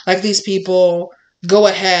you. Like these people go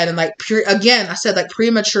ahead and like, again, I said like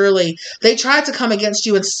prematurely, they tried to come against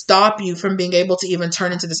you and stop you from being able to even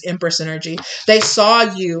turn into this Empress energy. They saw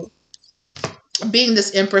you being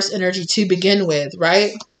this Empress energy to begin with,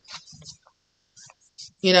 right?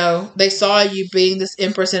 You know, they saw you being this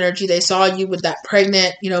Empress energy. They saw you with that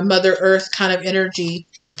pregnant, you know, Mother Earth kind of energy.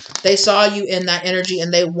 They saw you in that energy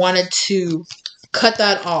and they wanted to cut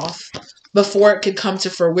that off before it could come to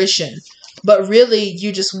fruition. But really,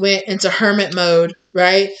 you just went into hermit mode,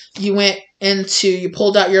 right? You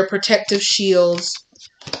pulled out your protective shields.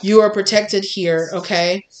 You are protected here,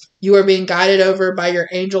 okay? You are being guided over by your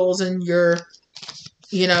angels and your,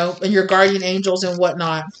 you know, and your guardian angels and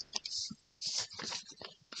whatnot.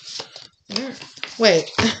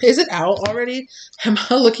 Wait, is it out already? Am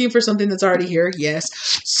I looking for something that's already here? Yes.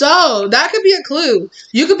 So that could be a clue.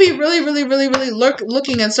 You could be really, really, really, really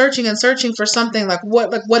looking and searching for something like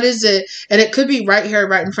what is it? And it could be right here,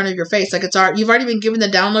 right in front of your face. Like you've already been given the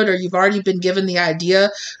download, or you've already been given the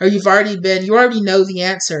idea, or you already know the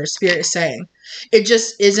answer. Spirit is saying it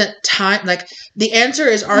just isn't time. Like the answer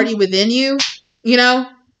is already within you. You know.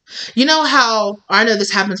 You know how, I know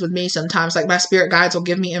this happens with me sometimes, like my spirit guides will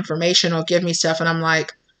give me information or give me stuff and I'm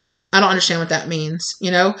like, I don't understand what that means,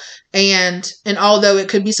 you know? And although it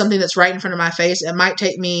could be something that's right in front of my face, it might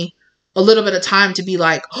take me a little bit of time to be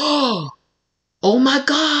like, oh my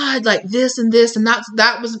God, like this and this and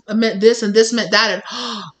that was meant this and this meant that. And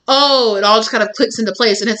oh, it all just kind of clicks into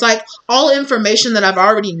place. And it's like all information that I've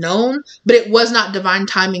already known, but it was not divine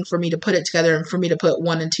timing for me to put it together and for me to put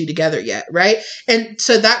 1 and 2 together yet. Right. And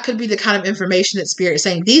so that could be the kind of information that Spirit is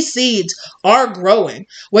saying. These seeds are growing,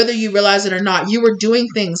 whether you realize it or not. You are doing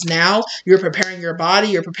things now. You're preparing your body.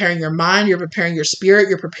 You're preparing your mind. You're preparing your spirit.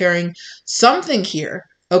 You're preparing something here.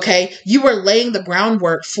 Okay, you are laying the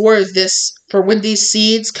groundwork for this, for when these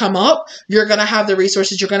seeds come up, you're going to have the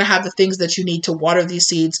resources, you're going to have the things that you need to water these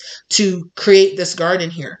seeds to create this garden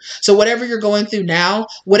here. So whatever you're going through now,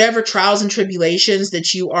 whatever trials and tribulations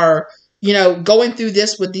that you are, you know, going through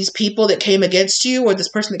this with these people that came against you, or this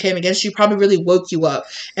person that came against you, probably really woke you up.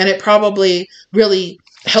 And it probably really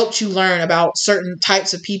helped you learn about certain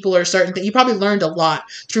types of people or certain things. You probably learned a lot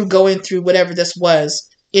through going through whatever this was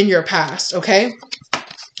in your past, okay?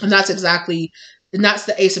 And that's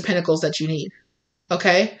the Ace of Pentacles that you need.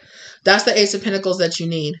 Okay? That's the Ace of Pentacles that you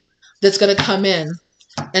need. That's going to come in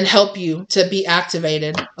and help you to be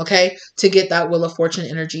activated. Okay? To get that Wheel of Fortune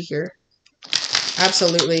energy here.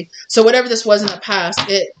 Absolutely. So whatever this was in the past,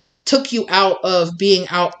 it took you out of being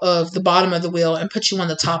out of the bottom of the wheel and put you on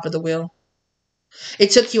the top of the wheel. It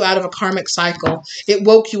took you out of a karmic cycle. It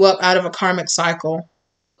woke you up out of a karmic cycle.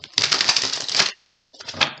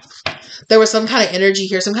 There was some kind of energy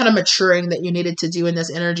here, some kind of maturing that you needed to do in this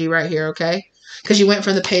energy right here, okay? Because you went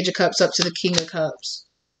from the Page of Cups up to the King of Cups.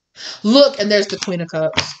 Look, and there's the Queen of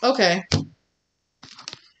Cups. Okay.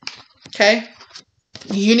 Okay.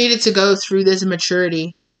 You needed to go through this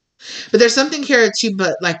maturity. But there's something here too,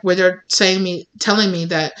 but like where they're telling me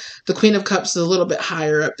that the Queen of Cups is a little bit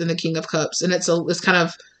higher up than the King of Cups. And it's kind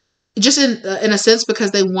of just in a sense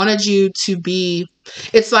because they wanted you to be,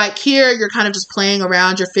 it's like here you're kind of just playing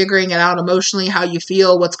around, you're figuring it out emotionally, how you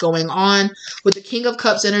feel, what's going on. With the King of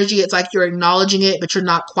Cups energy, it's like you're acknowledging it, but you're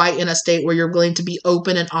not quite in a state where you're willing to be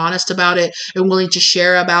open and honest about it and willing to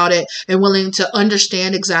share about it and willing to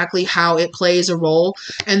understand exactly how it plays a role.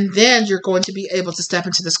 And then you're going to be able to step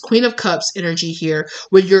into this Queen of Cups energy here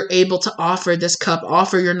where you're able to offer this cup,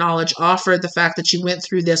 offer your knowledge, offer the fact that you went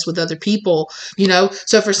through this with other people, you know?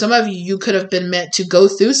 So for some of you, you could have been meant to go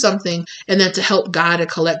through something and then to help guide a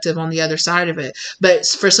collective on the other side of it. But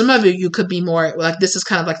for some of you, you could be more like, this is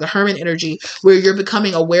kind of like the Hermit energy where you're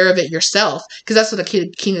becoming aware of it yourself, because that's what a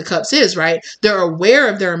King of Cups is, right? They're aware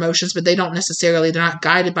of their emotions, but they're not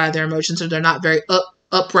guided by their emotions, or they're not very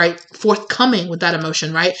upright, forthcoming with that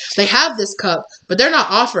emotion, right? They have this cup, but they're not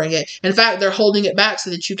offering it. In fact, they're holding it back so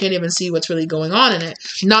that you can't even see what's really going on in it.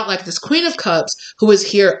 Not like this Queen of Cups who is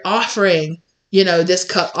here offering, you know, this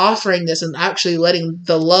cup, offering this and actually letting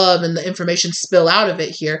the love and the information spill out of it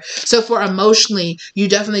here. So for emotionally, you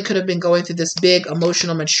definitely could have been going through this big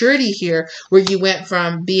emotional maturity here where you went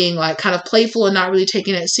from being like kind of playful and not really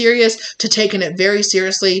taking it serious to taking it very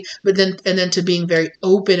seriously, but then to being very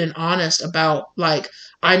open and honest about like,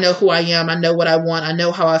 I know who I am. I know what I want. I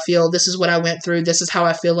know how I feel. This is what I went through. This is how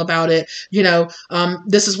I feel about it. You know,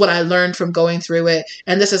 this is what I learned from going through it.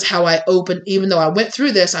 And this is how I opened, even though I went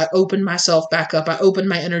through this, I opened myself back up. I opened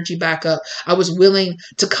my energy back up. I was willing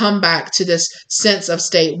to come back to this sense of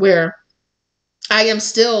state where I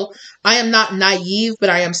am not naive, but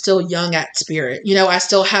I am still young at spirit. You know, I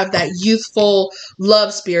still have that youthful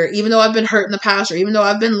love spirit. Even though I've been hurt in the past or even though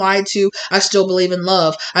I've been lied to, I still believe in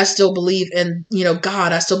love. I still believe in, you know,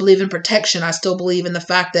 God. I still believe in protection. I still believe in the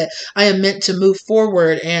fact that I am meant to move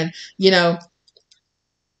forward. And, you know,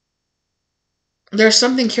 there's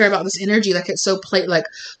something here about this energy, like it's so like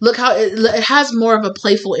look how it has more of a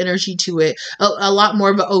playful energy to it, a lot more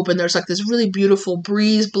of an open. There's like this really beautiful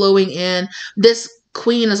breeze blowing in. This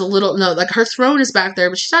queen is a little, no, like her throne is back there,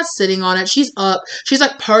 but she's not sitting on it. She's up. She's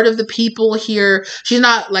like part of the people here. She's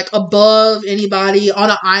not like above anybody on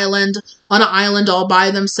an island all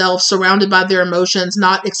by themselves, surrounded by their emotions,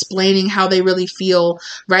 not explaining how they really feel,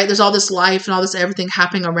 right? There's all this life and all this everything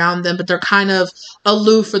happening around them, but they're kind of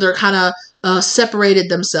aloof, or they're kind of separated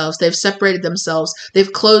themselves. They've separated themselves.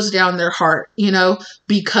 They've closed down their heart, you know,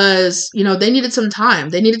 because, you know, they needed some time.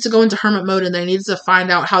 They needed to go into hermit mode and they needed to find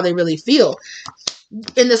out how they really feel.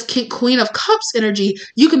 In this Queen of Cups energy,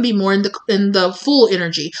 you can be more in the Fool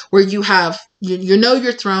energy, where you have, you know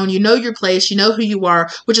your throne, you know your place, you know who you are,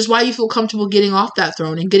 which is why you feel comfortable getting off that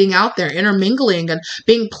throne and getting out there, intermingling and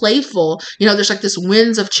being playful. You know, there's like this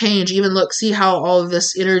winds of change. Even look, see how all of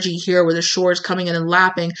this energy here where the shore is coming in and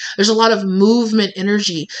lapping. There's a lot of movement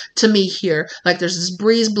energy to me here. Like there's this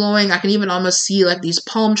breeze blowing. I can even almost see like these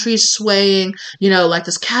palm trees swaying, you know, like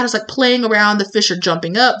this cat is like playing around. The fish are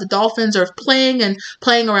jumping up. The dolphins are playing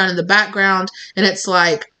around in the background. And it's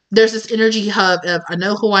like, there's this energy hub of, I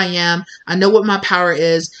know who I am, I know what my power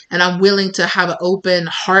is, and I'm willing to have an open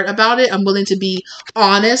heart about it. I'm willing to be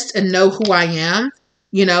honest and know who I am,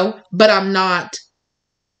 you know, but I'm not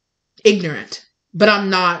ignorant, but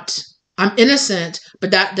I'm innocent,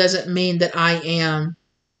 but that doesn't mean that I am,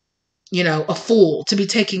 you know, a fool to be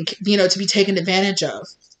taken advantage of.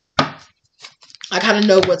 I kind of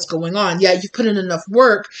know what's going on. Yeah, you've put in enough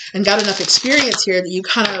work and got enough experience here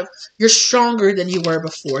that you're stronger than you were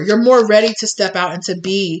before. You're more ready to step out and to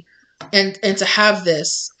be, and to have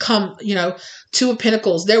this come, you know, Two of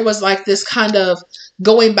Pentacles. There was like this kind of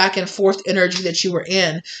going back and forth energy that you were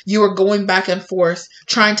in. You were going back and forth,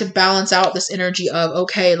 trying to balance out this energy of,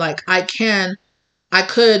 okay, like I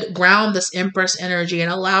could ground this Empress energy and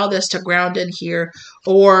allow this to ground in here.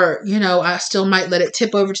 Or, you know, I still might let it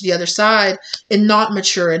tip over to the other side and not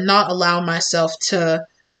mature and not allow myself to,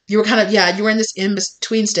 you were kind of, yeah, you were in this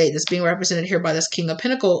in-between state that's being represented here by this King of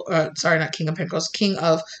Pentacles, sorry, not King of Pentacles, King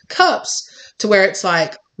of Cups, to where it's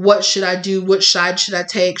like, what should I do? Which side should I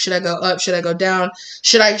take? Should I go up? Should I go down?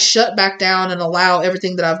 Should I shut back down and allow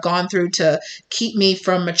everything that I've gone through to keep me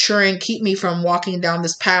from maturing, keep me from walking down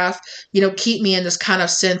this path, you know, keep me in this kind of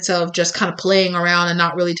sense of just kind of playing around and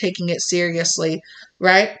not really taking it seriously,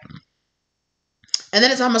 right? And then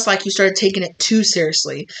it's almost like you started taking it too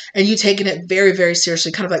seriously, and you taking it very, very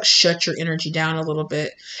seriously, kind of like shut your energy down a little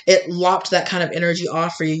bit. It lopped that kind of energy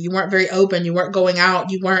off for you. You weren't very open. You weren't going out.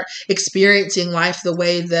 You weren't experiencing life the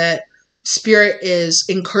way that Spirit is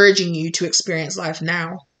encouraging you to experience life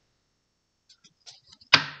now.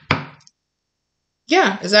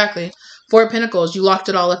 Yeah, exactly. Four of Pentacles, you locked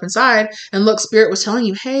it all up inside, and look, Spirit was telling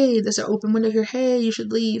you, hey, there's an open window here. Hey, you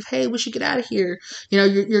should leave. Hey, we should get out of here. You know,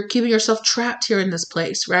 you're keeping yourself trapped here in this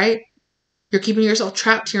place, right? You're keeping yourself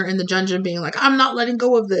trapped here in the dungeon, being like, I'm not letting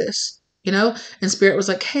go of this, you know? And Spirit was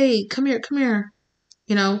like, hey, come here.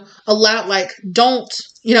 You know, allow, like, don't,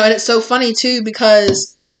 you know, and it's so funny too,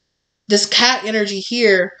 because this cat energy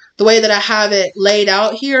here, the way that I have it laid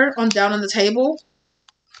out here down on the table,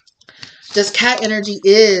 this cat energy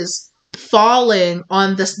is falling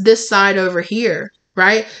on this side over here,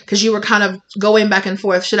 right? Because you were kind of going back and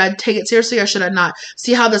forth. Should I take it seriously or should I not?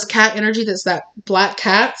 See how this cat energy, that's that black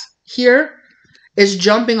cat here, is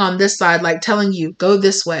jumping on this side, like telling you, go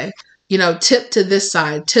this way. You know, tip to this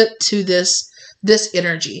side, tip to this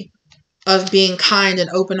energy of being kind and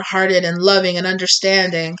open-hearted and loving and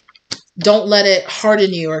understanding. Don't let it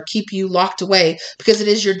harden you or keep you locked away, because it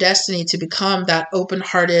is your destiny to become that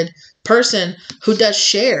open-hearted person who does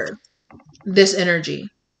share this energy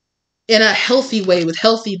in a healthy way with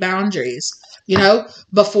healthy boundaries, you know,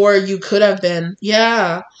 before you could have been.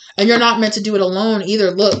 Yeah. And you're not meant to do it alone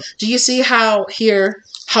either. Look, do you see how here,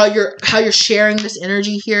 how you're sharing this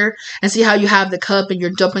energy here, and see how you have the cup and you're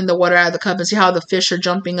dumping the water out of the cup, and see how the fish are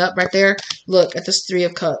jumping up right there? Look at this 3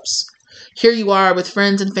 of Cups. Here you are with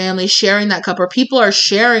friends and family sharing that cup, or people are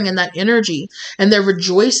sharing in that energy and they're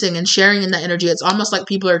rejoicing and sharing in that energy. It's almost like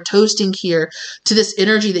people are toasting here to this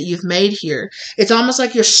energy that you've made here. It's almost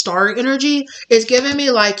like your star energy is giving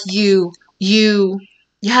me like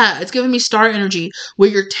it's giving me star energy, where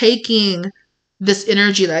you're taking this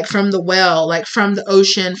energy like from the well, like from the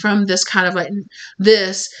ocean, from this kind of like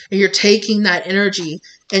this, and you're taking that energy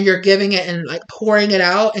and you're giving it and like pouring it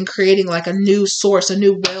out and creating like a new source, a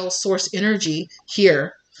new well source energy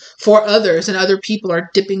here for others. And other people are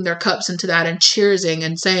dipping their cups into that and cheersing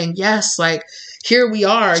and saying, yes, like here we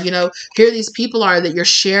are, you know, here these people are that you're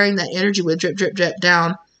sharing that energy with, drip, drip, drip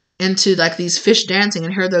down into like these fish dancing,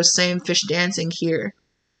 and here are those same fish dancing here.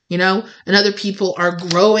 You know, and other people are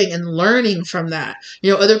growing and learning from that.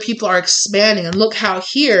 You know, other people are expanding. And look how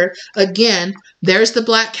here, again, there's the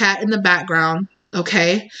black cat in the background,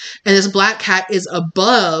 okay? And this black cat is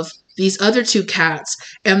above these other 2 cats,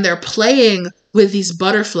 and they're playing with these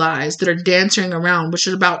butterflies that are dancing around, which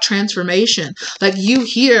is about transformation. Like you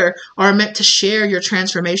here are meant to share your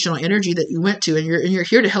transformational energy that you went to, and you're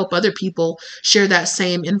here to help other people share that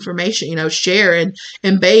same information, you know, share and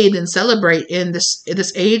bathe and celebrate in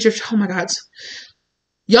this age of, oh my God,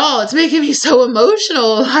 y'all, it's making me so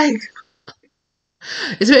emotional. Like,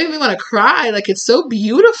 it's making me want to cry. Like, it's so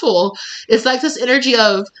beautiful. It's like this energy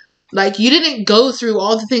of, like, you didn't go through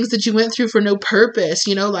all the things that you went through for no purpose,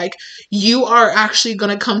 you know, like you are actually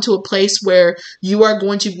going to come to a place where you are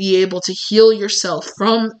going to be able to heal yourself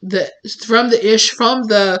from the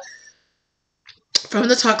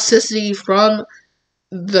toxicity, from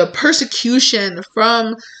the persecution,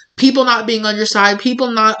 from people not being on your side,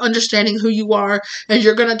 people not understanding who you are, and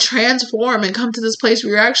you're going to transform and come to this place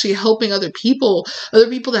where you're actually helping other people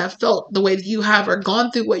that have felt the way that you have or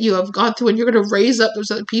gone through what you have gone through, and you're going to raise up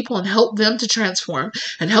those other people and help them to transform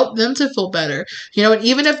and help them to feel better, you know. And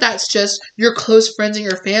even if that's just your close friends and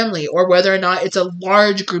your family, or whether or not it's a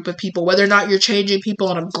large group of people, whether or not you're changing people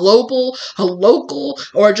on a global, a local,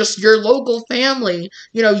 or just your local family,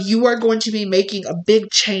 you know, you are going to be making a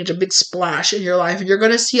big change, a big splash in your life, and you're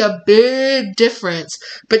going to see a big difference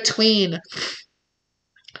between,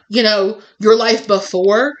 you know, your life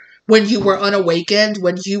before, when you were unawakened,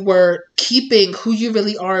 when you were keeping who you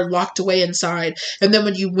really are locked away inside, and then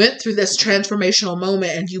when you went through this transformational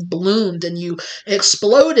moment and you bloomed and you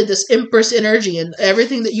exploded this Empress energy, and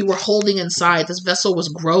everything that you were holding inside, this vessel was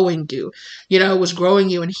growing was growing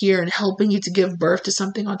you in here and helping you to give birth to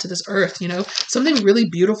something onto this earth, you know, something really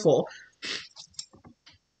beautiful.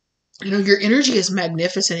 You know, your energy is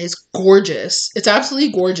magnificent. It's gorgeous. It's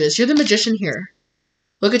absolutely gorgeous. You're the magician here.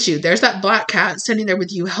 Look at you. There's that black cat standing there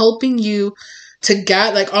with you, helping you to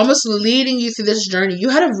get, like, almost leading you through this journey. You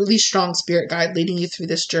had a really strong spirit guide leading you through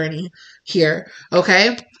this journey here,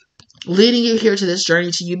 okay? Leading you here to this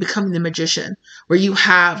journey to you becoming the magician, where you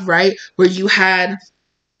have, right, where you had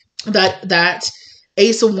that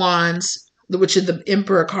Ace of Wands, which is the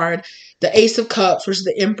Emperor card, the Ace of Cups, which is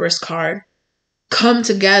the Empress card, come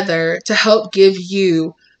together to help give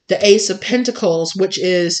you the Ace of Pentacles, which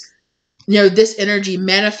is, you know, this energy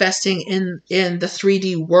manifesting in the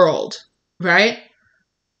 3D world, right?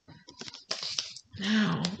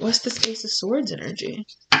 Now, what's this Ace of Swords energy?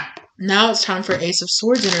 Now it's time for Ace of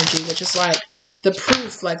Swords energy, which is like the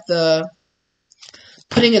proof, like the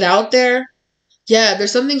putting it out there. Yeah,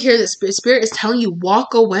 there's something here that Spirit is telling you,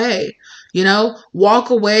 walk away. You know, walk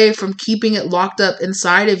away from keeping it locked up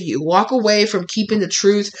inside of you. Walk away from keeping the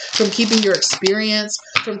truth, from keeping your experience,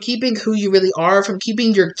 from keeping who you really are, from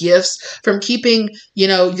keeping your gifts, from keeping, you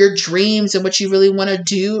know, your dreams and what you really want to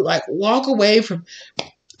do. Like, walk away from,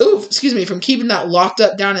 from keeping that locked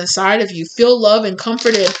up down inside of you. Feel love and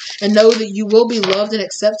comforted, and know that you will be loved and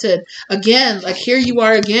accepted. Again, like here you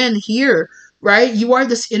are again here. Right? You are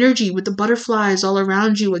this energy with the butterflies all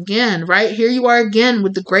around you again, right? Here you are again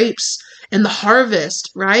with the grapes and the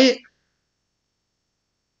harvest, right?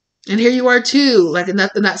 And here you are too, like in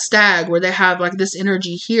that stag where they have like this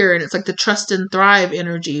energy here, and it's like the trust and thrive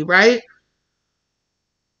energy, right?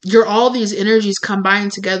 You're all these energies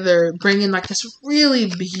combined together, bringing like this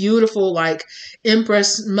really beautiful, like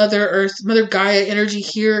Empress, Mother Earth, Mother Gaia energy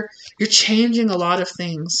here. You're changing a lot of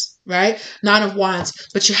things, right? Nine of Wands,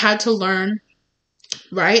 but you had to learn,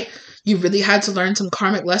 right, You really had to learn some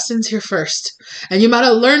karmic lessons here first. And you might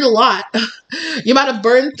have learned a lot. You might have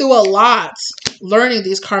burned through a lot learning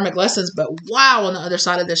these karmic lessons, but wow, on the other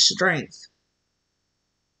side of this strength.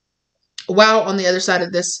 Wow, on the other side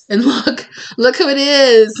of this. And look who it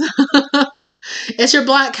is. It's your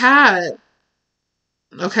black cat.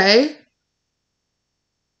 Okay?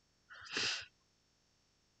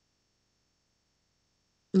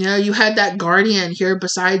 You know, you had that guardian here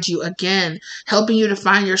beside you again, helping you to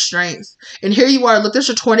find your strength. And here you are. Look, there's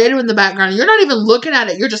a tornado in the background. You're not even looking at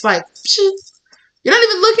it. You're just like, you're not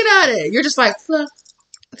even looking at it. You're just like, blah.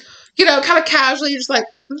 You know, kind of casually. You're just like,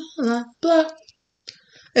 blah, blah.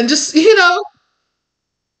 And just, you know,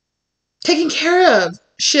 taking care of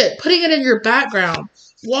shit, putting it in your background,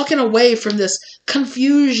 walking away from this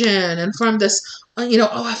confusion and from this, you know,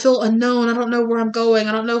 oh, I feel unknown. I don't know where I'm going.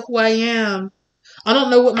 I don't know who I am. I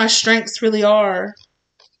don't know what my strengths really are.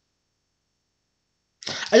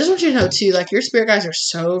 I just want you to know, too, like, your spirit guides are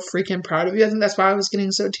so freaking proud of you. I think that's why I was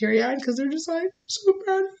getting so teary-eyed, because they're just, like, so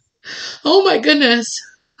proud of you. Oh, my goodness.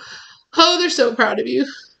 Oh, they're so proud of you.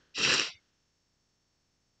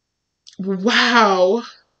 Wow.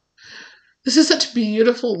 This is such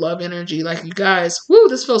beautiful love energy. Like, you guys, woo,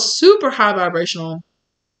 this feels super high vibrational.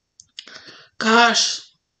 Gosh.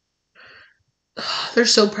 They're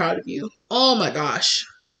so proud of you. Oh my gosh.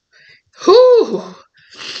 Whew.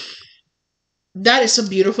 That is some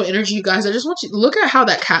beautiful energy, you guys. I just want you to look at how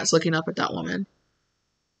that cat's looking up at that woman.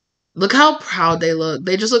 Look how proud they look.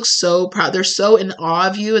 They just look so proud. They're so in awe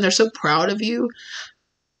of you and they're so proud of you.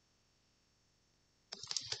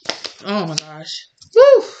 Oh my gosh.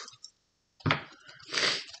 Woo.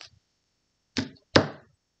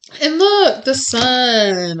 And look, the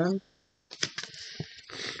sun.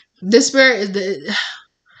 This spirit is the...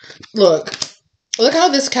 Look how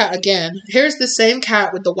this cat, again, here's the same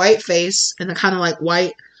cat with the white face and the kind of like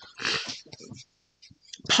white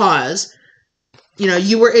paws. You know,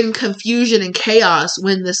 you were in confusion and chaos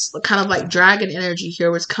when this kind of like dragon energy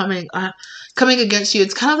here was coming against you.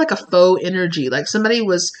 It's kind of like a faux energy. Like somebody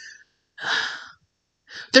was...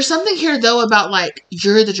 There's something here, though, about, like,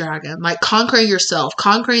 you're the dragon. Like, conquering yourself.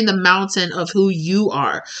 Conquering the mountain of who you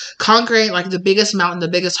are. Conquering, like, the biggest mountain, the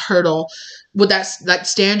biggest hurdle. Would that, like,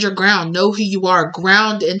 stand your ground. Know who you are.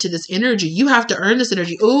 Ground into this energy. You have to earn this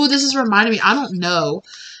energy. Oh, this is reminding me. I don't know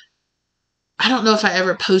if I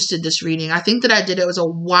ever posted this reading. I think that I did. It was a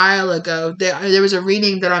while ago. There was a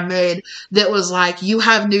reading that I made that was like, you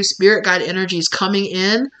have new spirit guide energies coming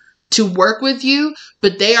in to work with you.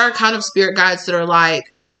 But they are kind of spirit guides that are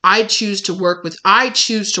like, I choose to work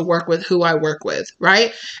with who I work with,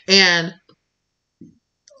 right? And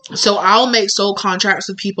so I'll make soul contracts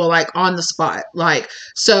with people like on the spot. Like,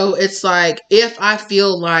 so it's like, if I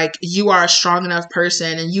feel like you are a strong enough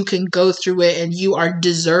person and you can go through it and you are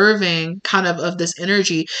deserving kind of this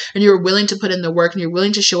energy and you're willing to put in the work and you're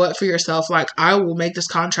willing to show up for yourself, like I will make this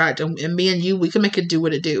contract and me and you, we can make it do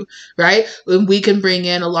what it do, right? And we can bring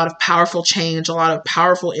in a lot of powerful change, a lot of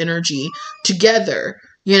powerful energy together,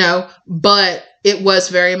 you know, but it was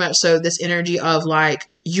very much so this energy of like,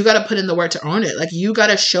 you got to put in the work to own it. Like you got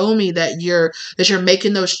to show me that you're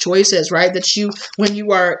making those choices, right? That you, when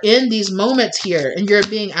you are in these moments here and you're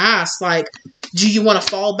being asked, like, do you want to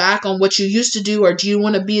fall back on what you used to do? Or do you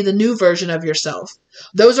want to be the new version of yourself?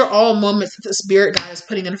 Those are all moments that the spirit guide is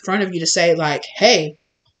putting in front of you to say like, hey,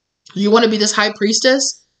 you want to be this high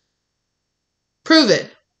priestess? Prove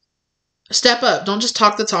it. Step up. Don't just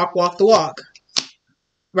talk the talk, walk the walk.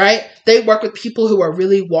 Right? They work with people who are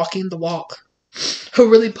really walking the walk, who are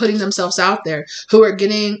really putting themselves out there, who are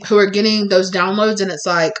getting those downloads. And it's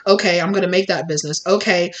like, okay, I'm going to make that business.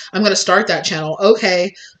 Okay. I'm going to start that channel.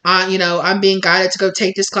 Okay. You know, I'm being guided to go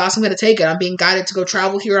take this class. I'm going to take it. I'm being guided to go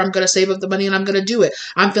travel here. I'm going to save up the money and I'm going to do it.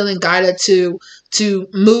 I'm feeling guided to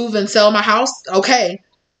move and sell my house. Okay.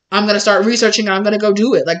 I'm going to start researching and I'm going to go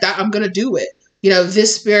do it like that. I'm going to do it. You know,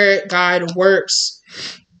 this spirit guide works.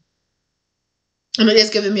 And it is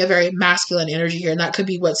giving me a very masculine energy here. And that could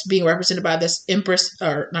be what's being represented by this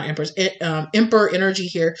emperor energy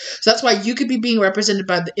here. So that's why you could be being represented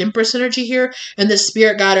by the empress energy here. And this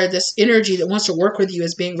spirit guide or this energy that wants to work with you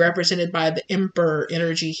is being represented by the emperor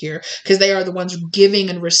energy here. Because they are the ones giving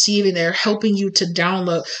and receiving. They're helping you to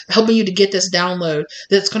download, helping you to get this download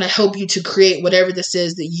that's going to help you to create whatever this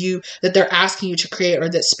is that they're asking you to create, or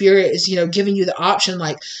that spirit is, you know, giving you the option.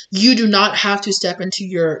 Like, you do not have to step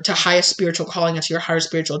into to highest spiritual calling, into your higher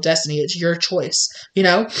spiritual destiny. It's your choice, you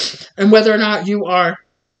know, and whether or not you are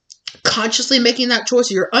consciously making that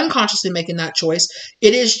choice or you're unconsciously making that choice,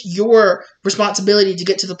 it is your responsibility to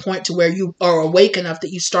get to the point to where you are awake enough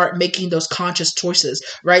that you start making those conscious choices,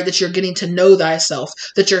 right? That you're getting to know thyself,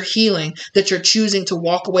 that you're healing, that you're choosing to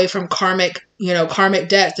walk away from karmic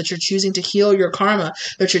debts, that you're choosing to heal your karma,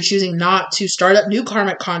 that you're choosing not to start up new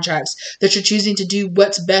karmic contracts, that you're choosing to do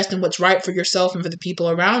what's best and what's right for yourself and for the people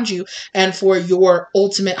around you and for your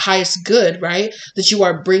ultimate highest good, right? That you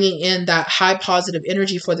are bringing in that high positive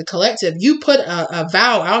energy for the collective. You put a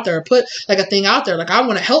vow out there, put like a thing out there, like I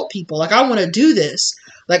want to help people, like I want to do this,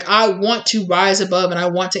 like I want to rise above and I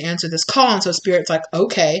want to answer this call. And so Spirit's like,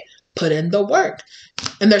 okay, put in the work.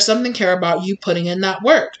 And there's something care about you putting in that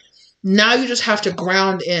work. Now you just have to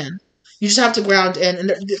ground in. You just have to ground in.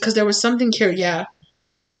 And because there was something here, yeah,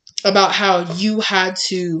 about how you had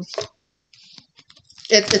to,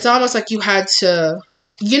 it's almost like you had to,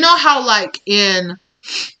 you know how like in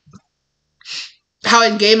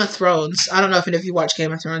Game of Thrones, I don't know if any of you watch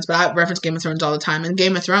Game of Thrones, but I reference Game of Thrones all the time. In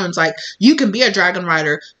Game of Thrones, like, you can be a dragon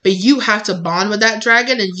rider, but you have to bond with that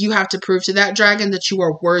dragon and you have to prove to that dragon that you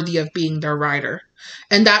are worthy of being their rider.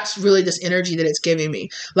 And that's really this energy that it's giving me.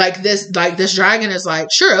 Like this dragon is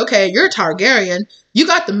like, sure, okay, you're a Targaryen. You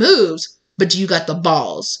got the moves, but do you got the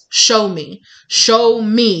balls? Show me. Show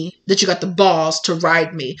me that you got the balls to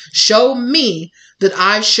ride me. Show me that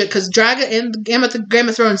I should, because dragon in Game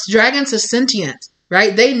of Thrones, dragons are sentient,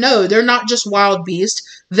 right? They know they're not just wild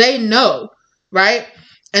beasts. They know, right?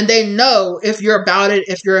 And they know if you're about it,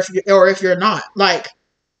 if you're not. Like,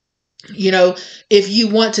 you know, if you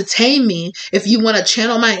want to tame me, if you want to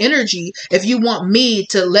channel my energy, if you want me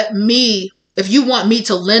to lend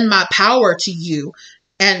my power to you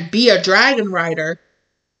and be a dragon rider,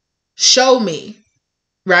 show me,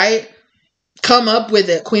 right? Come up with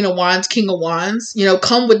it, Queen of Wands, King of Wands, you know,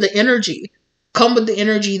 come with the energy. Come with the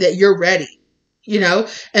energy that you're ready, you know?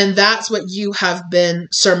 And that's what you have been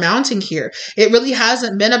surmounting here. It really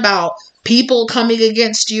hasn't been about people coming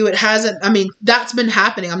against you. It hasn't, I mean, that's been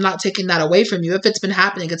happening. I'm not taking that away from you. If it's been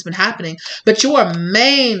happening, it's been happening. But your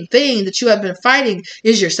main thing that you have been fighting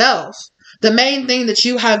is yourself. The main thing that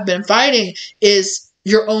you have been fighting is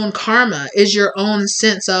your own karma, is your own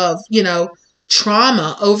sense of, you know,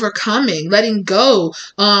 trauma, overcoming, letting go,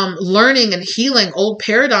 learning and healing old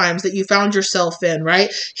paradigms that you found yourself in, right?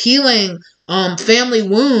 Healing family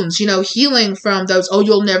wounds, you know, healing from those, oh,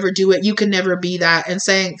 you'll never do it, you can never be that, and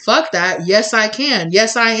saying, fuck that, yes, I can,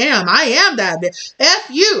 yes, I am that bitch, F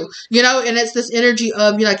you, you know, and it's this energy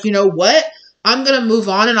of, you're like, you know what? I'm going to move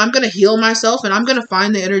on and I'm going to heal myself and I'm going to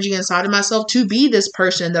find the energy inside of myself to be this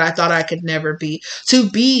person that I thought I could never be, to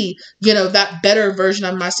be, you know, that better version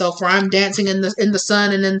of myself where I'm dancing in the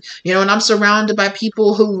sun and then, you know, and I'm surrounded by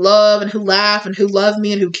people who love and who laugh and who love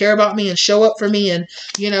me and who care about me and show up for me. And,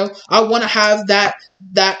 you know, I want to have that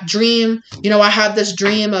dream, you know, I have this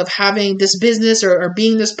dream of having this business or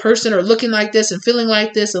being this person or looking like this and feeling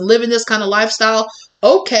like this and living this kind of lifestyle.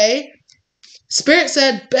 Okay. Spirit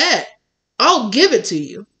said, bet. I'll give it to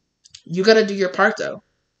you. You got to do your part know.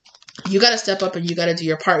 You got to step up and you got to do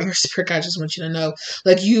your part. Your spirit guide just wants you to know.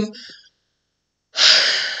 Like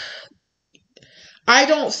I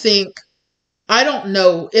don't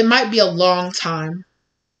know. It might be a long time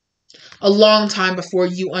before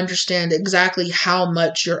you understand exactly how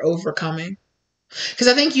much you're overcoming. Because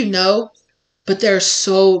I think you know, but there's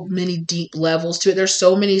so many deep levels to it. There's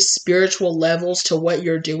so many spiritual levels to what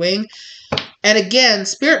you're doing. And again,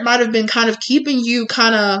 Spirit might have been kind of keeping you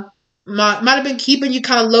kind of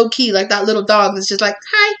low key, like that little dog that's just like,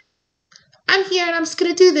 hi, I'm here and I'm just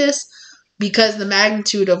going to do this. Because the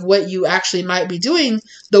magnitude of what you actually might be doing,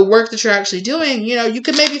 the work that you're actually doing, you know, you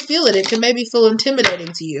can maybe feel it. It can maybe feel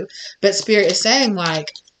intimidating to you. But Spirit is saying,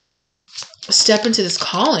 like, step into this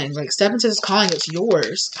calling. Like, step into this calling. It's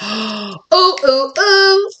yours. What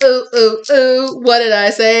did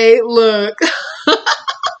I say? Look.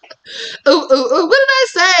 What did I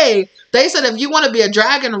say? They said if you want to be a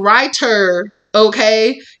dragon rider,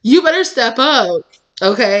 okay, you better step up,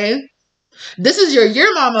 okay? This is your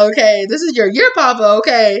year, mama, okay? This is your year, papa,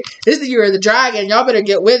 okay? This is your the dragon. Y'all better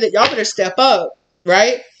get with it. Y'all better step up,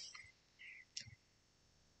 right?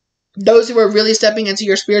 Those who are really stepping into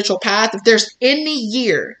your spiritual path, if there's any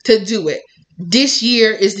year to do it, this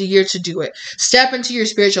year is the year to do it. Step into your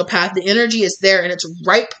spiritual path. The energy is there and it's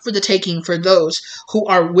ripe for the taking for those who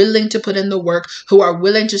are willing to put in the work, who are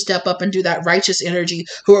willing to step up and do that righteous energy,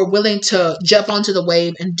 who are willing to jump onto the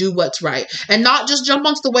wave and do what's right. And not just jump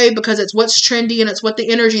onto the wave because it's what's trendy and it's what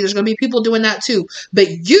the energy. There's going to be people doing that too. But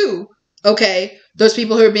you, okay, those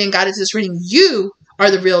people who are being guided to this reading, you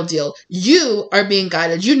are the real deal. You are being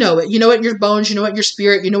guided. You know it. You know it in your bones. You know it in your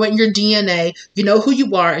spirit. You know it in your DNA. You know who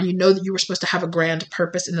you are, and you know that you were supposed to have a grand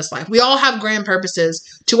purpose in this life. We all have grand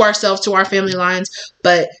purposes to ourselves, to our family lines,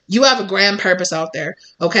 but you have a grand purpose out there,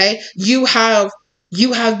 okay? You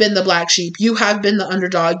have been the black sheep. You have been the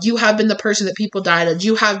underdog. You have been the person that people died of.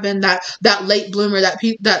 You have been that late bloomer,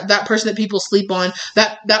 that person that people sleep on,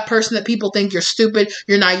 that person that people think you're stupid,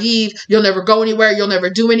 you're naive, you'll never go anywhere, you'll never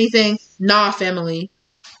do anything. Nah, family.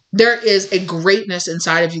 There is a greatness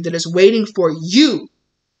inside of you that is waiting for you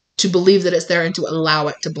to believe that it's there and to allow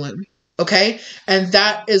it to bloom. Okay? And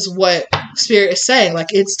that is what Spirit is saying. Like,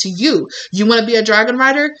 it's to you. You want to be a dragon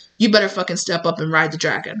rider? You better fucking step up and ride the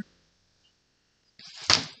dragon.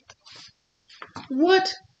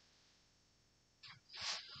 What?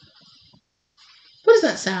 What is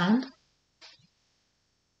that sound?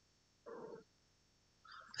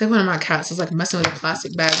 I think one of my cats is like messing with a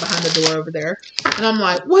plastic bag behind the door over there. And I'm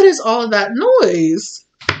like, what is all of that noise?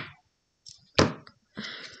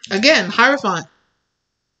 Again, Hierophant.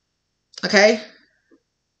 Okay?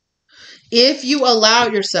 If you allow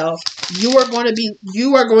yourself, you are going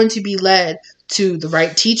to be led to the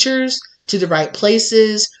right teachers, to the right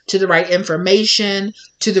places, to the right information,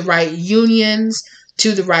 to the right unions,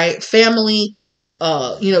 to the right family,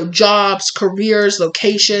 jobs, careers,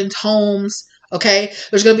 locations, homes. Okay.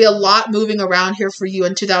 There's going to be a lot moving around here for you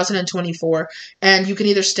in 2024. And you can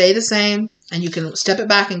either stay the same and you can step it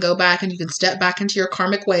back and go back and you can step back into your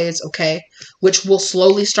karmic ways. Okay. Which will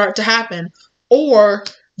slowly start to happen. Or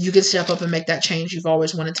you can step up and make that change you've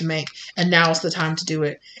always wanted to make. And now is the time to do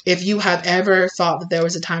it. If you have ever thought that there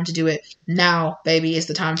was a time to do it, now, baby, is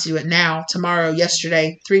the time to do it. Now, tomorrow,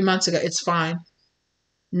 yesterday, 3 months ago, it's fine.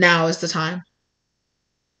 Now is the time.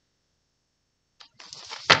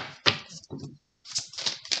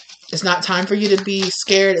 It's not time for you to be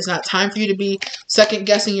scared. It's not time for you to be second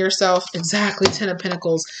guessing yourself. Exactly. 10 of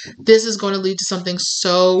Pentacles. This is going to lead to something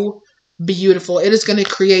so beautiful. It is going to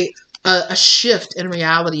create a shift in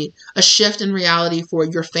reality, for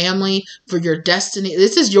your family, for your destiny.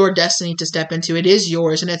 This is your destiny to step into. It is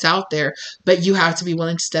yours and it's out there, but you have to be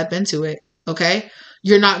willing to step into it. Okay.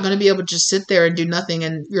 You're not going to be able to just sit there and do nothing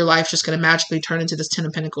and your life's just going to magically turn into this 10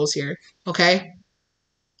 of Pentacles here. Okay.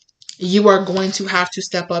 You are going to have to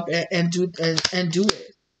step up and do it.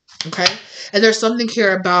 Okay. And there's something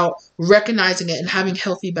here about recognizing it and having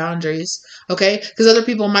healthy boundaries. Okay. Because other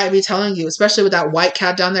people might be telling you, especially with that white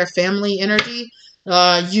cat down there, family energy,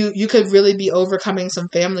 you could really be overcoming some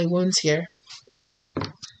family wounds here.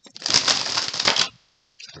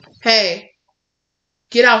 Hey,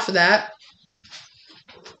 get off of that.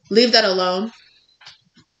 Leave that alone.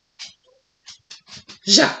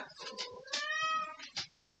 Ja.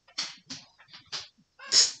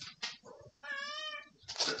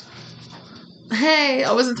 Hey,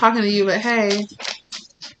 I wasn't talking to you, but hey.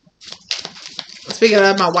 Speaking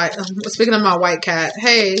of my white cat.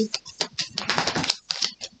 Hey.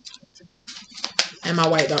 And my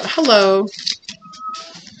white dog. Hello.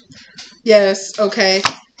 Yes, okay.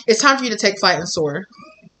 It's time for you to take flight and soar.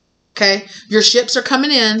 Okay? Your ships are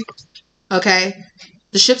coming in. Okay?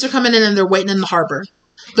 The ships are coming in and they're waiting in the harbor.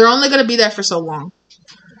 They're only going to be there for so long.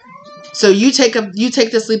 So you take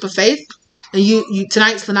this leap of faith and you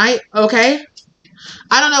tonight's the night, okay?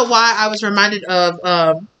 I don't know why I was reminded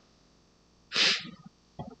of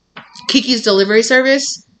Kiki's delivery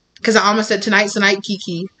service. Because I almost said tonight's the night,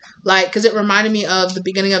 Kiki. Like, because it reminded me of the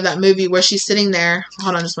beginning of that movie where she's sitting there.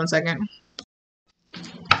 Hold on just one second.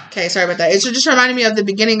 Okay, sorry about that. It just reminded me of the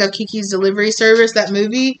beginning of Kiki's delivery service, that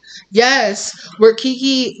movie. Yes, where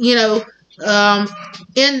Kiki, in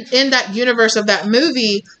that universe of that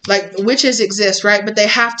movie, like, witches exist, right? But they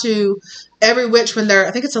have to... Every witch, when they're,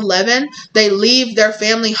 I think it's 11, they leave their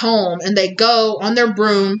family home and they go on their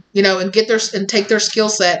broom, and take their skill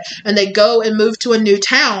set and they go and move to a new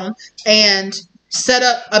town and set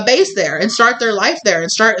up a base there and start their life there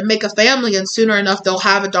and start and make a family. And sooner enough, they'll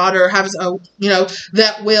have a daughter or have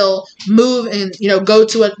that will move and, go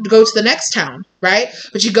to the next town. Right.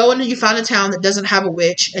 But you go and you find a town that doesn't have a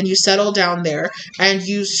witch and you settle down there and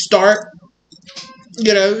you start,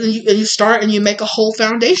 you start and you make a whole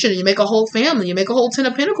foundation, you make a whole family, you make a whole 10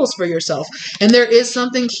 of Pentacles for yourself. And there is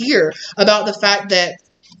something here about the fact that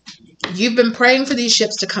you've been praying for these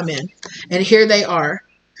ships to come in. And here they are.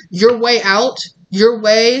 Your way out, your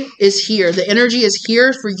way is here. The energy is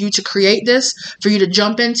here for you to create this, for you to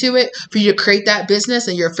jump into it, for you to create that business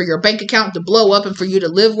and for your bank account to blow up and for you to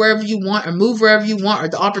live wherever you want or move wherever you want, or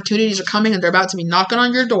the opportunities are coming and they're about to be knocking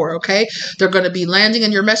on your door, okay? They're going to be landing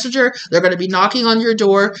in your messenger. They're going to be knocking on your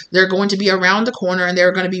door. They're going to be around the corner and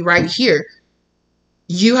they're going to be right here.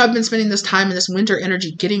 You have been spending this time in this winter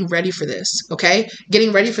energy getting ready for this, okay?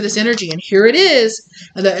 Getting ready for this energy. And here it is.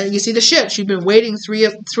 And you see the ships. You've been waiting, three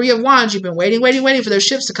of wands. You've been waiting for those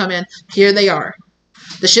ships to come in. Here they are.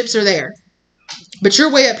 The ships are there. But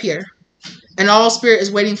you're way up here. And all Spirit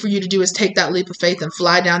is waiting for you to do is take that leap of faith and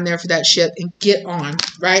fly down there for that ship and get on,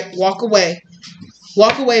 right? Walk away.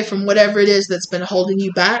 Walk away from whatever it is that's been holding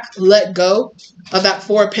you back. Let go of that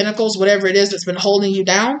Four of Pentacles, whatever it is that's been holding you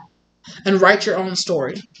down. And write your own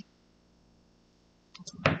story.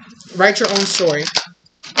 Write your own story.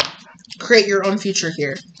 Create your own future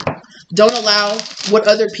here. Don't allow what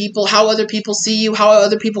other people, how other people see you, how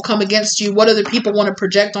other people come against you, what other people want to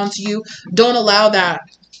project onto you. Don't allow that,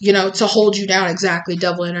 you know, to hold you down. Exactly,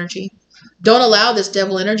 devil energy. Don't allow this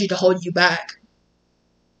devil energy to hold you back.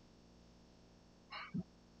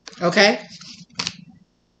 Okay?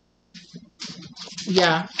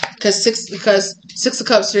 Yeah. Because Six of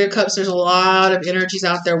Cups, Three of Cups, there's a lot of energies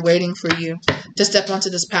out there waiting for you to step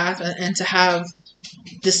onto this path and to have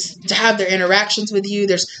their interactions with you.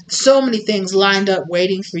 There's so many things lined up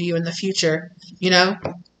waiting for you in the future, you know?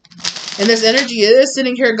 And this energy is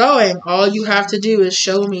sitting here going, all you have to do is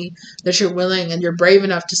show me that you're willing and you're brave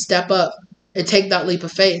enough to step up and take that leap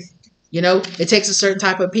of faith. You know, it takes a certain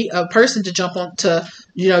type of person to jump on to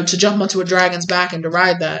jump onto a dragon's back and to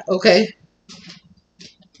ride that, okay?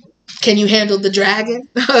 Can you handle the dragon?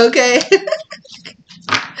 Okay.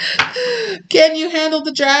 Can you handle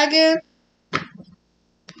the dragon?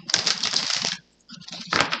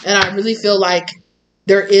 And I really feel like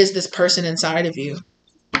there is this person inside of you,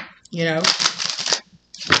 you know?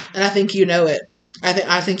 And I think you know it.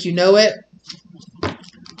 I think you know it.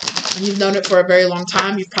 And you've known it for a very long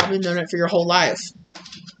time. You've probably known it for your whole life.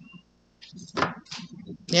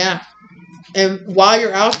 Yeah. And while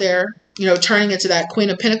you're out there, you know, turning into that Queen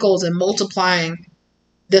of Pentacles and multiplying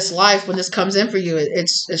this life when this comes in for you,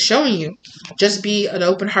 it's showing you. Just be an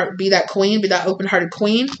open heart, be that queen, be that open-hearted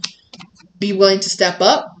queen. Be willing to step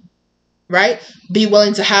up, right? Be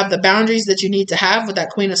willing to have the boundaries that you need to have with that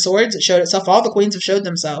Queen of Swords. It showed itself. All the queens have showed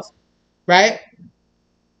themselves, right?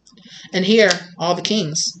 And here, all the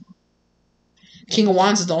kings. King of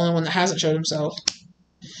Wands is the only one that hasn't showed himself.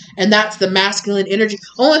 And that's the masculine energy.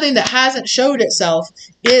 Only thing that hasn't showed itself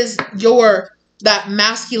is that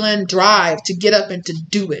masculine drive to get up and to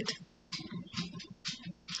do it.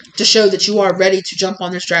 To show that you are ready to jump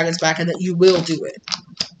on this dragon's back and that you will do it.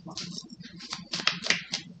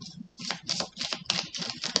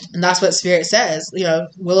 And that's what Spirit says. You know,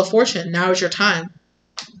 Wheel of Fortune, now is your time.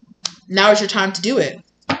 Now is your time to do it.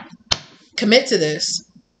 Commit to this.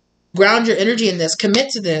 Ground your energy in this. Commit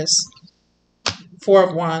to this. Four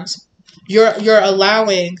of Wands. You're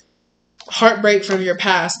allowing heartbreak from your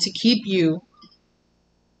past to keep you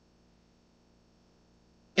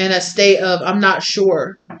in a state of, I'm not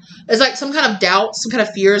sure. It's like some kind of doubt, some kind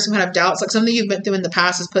of fears, some kind of doubts. Like something you've been through in the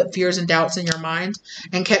past has put fears and doubts in your mind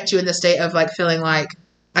and kept you in the state of like feeling like,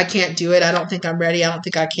 I can't do it. I don't think I'm ready. I don't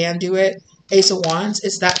think I can do it. Ace of Wands.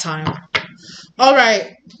 It's that time. All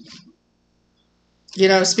right. You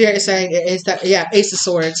know, Spirit is saying it's that, yeah, Ace of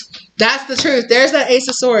Swords. That's the truth. There's that Ace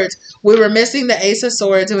of Swords. We were missing the Ace of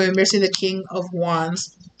Swords and we were missing the King of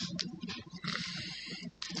Wands.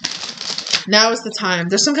 Now is the time.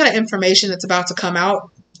 There's some kind of information that's about to come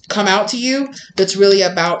out to you that's really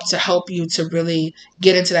about to help you to really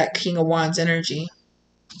get into that King of Wands energy.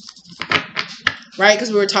 Right?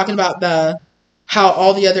 Because we were talking about how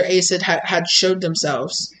all the other aces had showed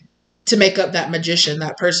themselves to make up that magician,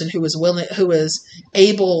 that person who was willing, who was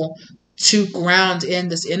able to ground in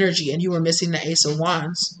this energy, and you were missing the Ace of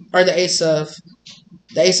Wands or the Ace of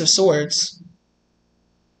Swords.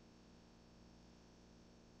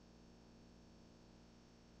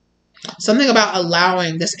 Something about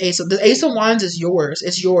allowing this the Ace of Wands is yours.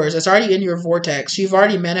 It's yours. It's already in your vortex. You've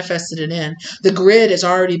already manifested it in. The grid has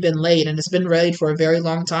already been laid, and it's been laid for a very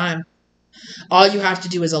long time. All you have to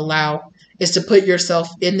do is allow. Is to put yourself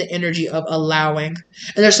in the energy of allowing.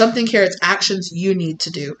 And there's something here, it's actions you need to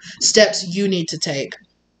do. Steps you need to take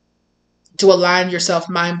to align yourself,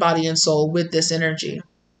 mind, body, and soul with this energy.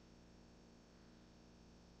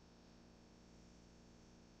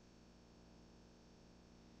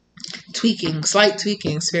 Tweaking, slight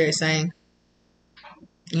tweaking, Spirit saying.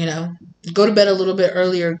 You know, go to bed a little bit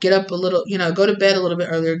earlier, get up a little, you know, go to bed a little bit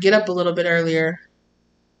earlier, get up a little bit earlier.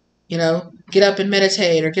 You know, get up and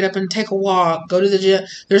meditate or get up and take a walk, go to the gym.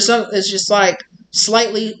 It's just like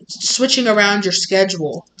slightly switching around your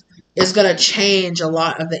schedule is going to change a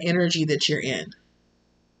lot of the energy that you're in.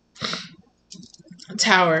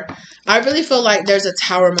 Tower. I really feel like there's a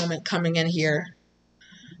tower moment coming in here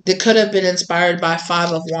that could have been inspired by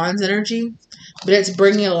Five of Wands energy. But it's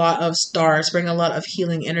bringing a lot of stars, bringing a lot of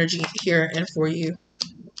healing energy here and for you.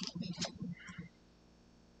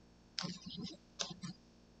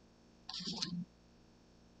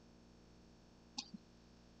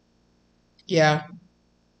 Yeah.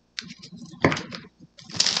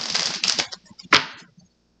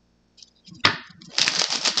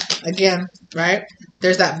 Again, right?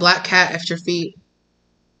 There's that black cat at your feet,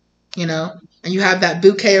 you know, and you have that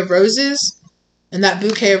bouquet of roses. And that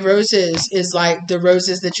bouquet of roses is like the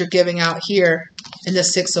roses that you're giving out here in the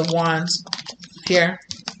Six of Wands here.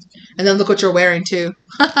 And then look what you're wearing too.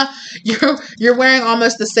 You're wearing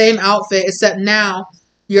almost the same outfit, except now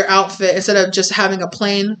your outfit, instead of just having a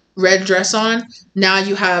plain red dress on, now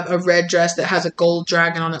you have a red dress that has a gold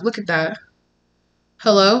dragon on it. Look at that.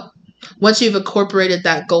 Hello? Once you've incorporated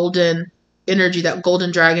that golden energy, that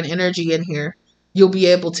golden dragon energy in here, you'll be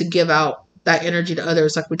able to give out that energy to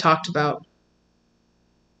others like we talked about.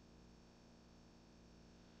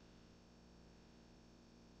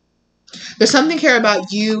 There's something here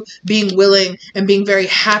about you being willing and being very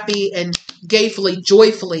happy and gayfully,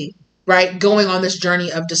 joyfully, right? Going on this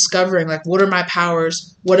journey of discovering, like, what are my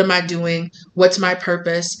powers? What am I doing? What's my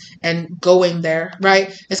purpose? And going there,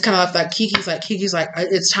 right? It's kind of like Kiki's like,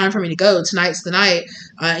 it's time for me to go. Tonight's the night.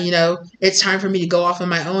 You know, it's time for me to go off on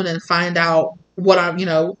my own and find out what I'm, you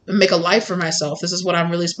know, make a life for myself. This is what I'm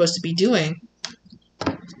really supposed to be doing.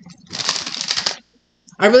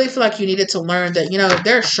 I really feel like you needed to learn that, you know,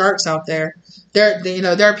 there are sharks out there. You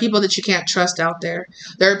know, there are people that you can't trust out there.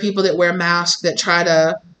 There are people that wear masks that try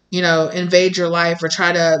to, you know, invade your life or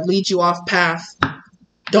try to lead you off path.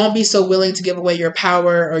 Don't be so willing to give away your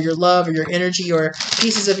power or your love or your energy or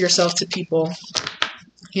pieces of yourself to people,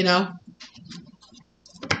 you know?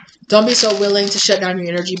 Don't be so willing to shut down your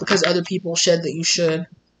energy because other people said that you should.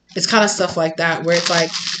 It's kind of stuff like that where it's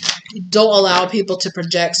like, don't allow people to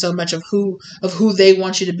project so much of who they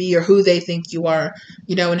want you to be or who they think you are,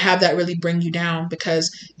 you know, and have that really bring you down. Because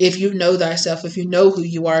if you know thyself, if you know who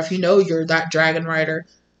you are, if you know you're that dragon rider,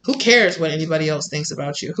 who cares what anybody else thinks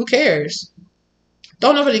about you? Who cares?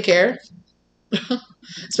 Don't nobody care.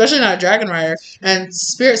 Especially not a dragon rider. And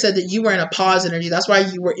Spirit said that you were in a pause energy. That's why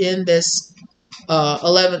you were in this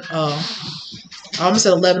 11 I almost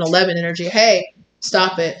said 11 energy. Hey,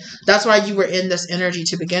 stop it. That's why you were in this energy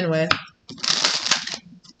to begin with.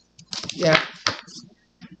 Yeah.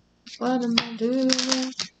 What am I doing?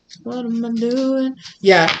 What am I doing?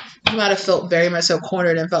 Yeah. You might have felt very much so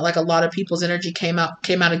cornered and felt like a lot of people's energy came out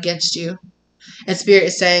against you. And Spirit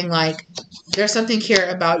is saying, like, there's something here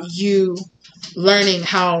about you learning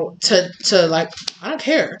how to like, I don't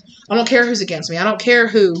care. I don't care who's against me. I don't care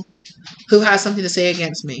who has something to say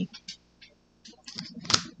against me.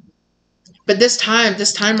 But this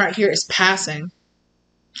time right here is passing.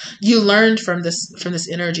 You learned from this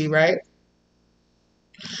energy, right?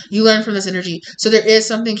 You learned from this energy. So there is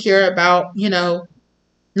something here about, you know,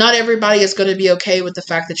 not everybody is going to be okay with the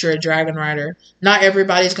fact that you're a dragon rider. Not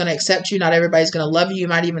everybody's going to accept you. Not everybody's going to love you. You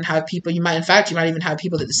might even have people, you might even have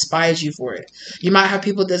people that despise you for it. You might have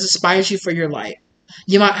people that despise you for your light.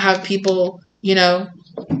 You might have people, you know,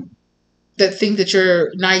 that think that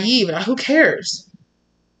you're naive. Who cares?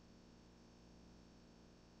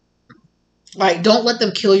 Like, don't let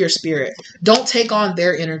them kill your spirit. Don't take on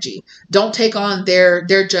their energy. Don't take on their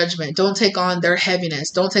judgment. Don't take on their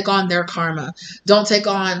heaviness. Don't take on their karma. Don't take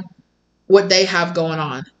on what they have going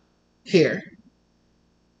on here.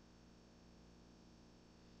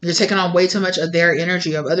 You're taking on way too much of their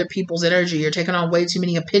energy, of other people's energy. You're taking on way too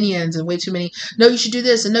many opinions and way too many, no, you should do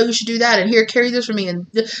this, and no, you should do that, and here, carry this for me, and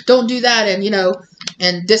don't do that, and, you know,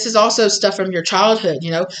 and this is also stuff from your childhood, you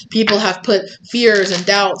know. People have put fears and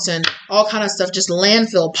doubts and all kind of stuff, just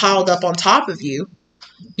landfill piled up on top of you,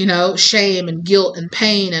 you know, shame and guilt and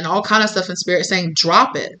pain and all kind of stuff, in Spirit saying,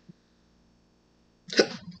 drop it.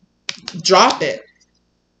 Drop it.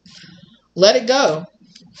 Let it go.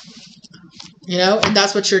 You know, and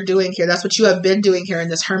that's what you're doing here. That's what you have been doing here in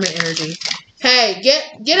this hermit energy. Hey,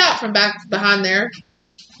 get out from back behind there.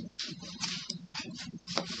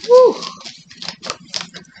 Woo.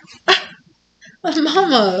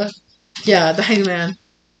 Mama. Yeah, the hangman.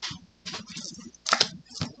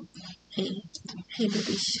 Hey,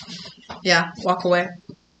 baby. Yeah, walk away.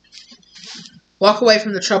 Walk away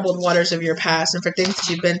from the troubled waters of your past and for things that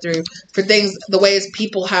you've been through, for things, the ways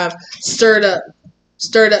people have stirred up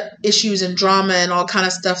issues and drama and all kind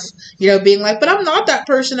of stuff, you know, being like, but I'm not that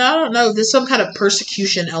person. I don't know. There's some kind of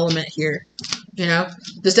persecution element here, you know.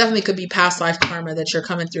 This definitely could be past life karma that you're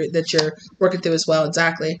coming through, that you're working through as well.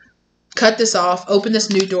 Exactly. Cut this off, open this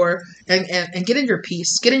new door, and get in your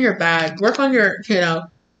peace. Get in your bag. Work on your, you know,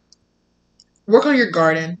 work on your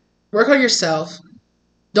garden. Work on yourself.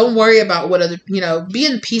 Don't worry about what other, you know, be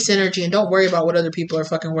in peace energy and don't worry about what other people are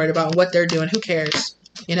fucking worried about and what they're doing. Who cares?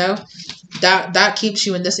 You know? That keeps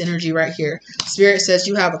you in this energy right here. Spirit says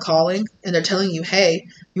you have a calling and they're telling you, hey,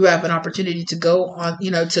 you have an opportunity to go on, you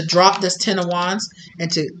know, to drop this 10 of Wands and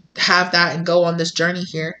to have that and go on this journey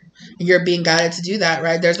here. And you're being guided to do that,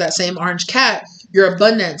 right? There's that same orange cat, your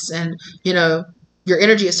abundance, and, you know, your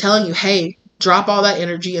energy is telling you, hey, drop all that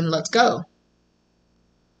energy and let's go.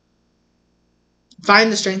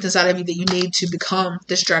 Find the strength inside of you that you need to become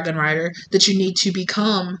this dragon rider, that you need to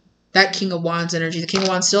become that King of Wands energy. The King of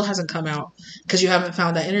Wands still hasn't come out because you haven't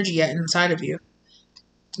found that energy yet inside of you.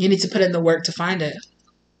 You need to put in the work to find it.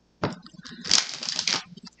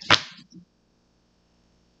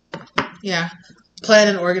 Yeah. Plan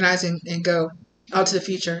and organize and go out to the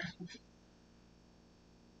future.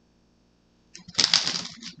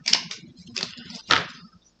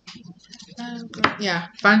 Yeah.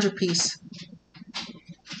 Find your peace.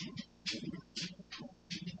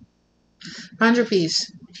 Find your peace.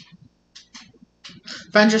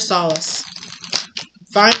 Find your solace.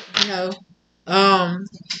 Find, you know,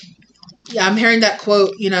 yeah, I'm hearing that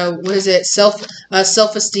quote, you know, what is it?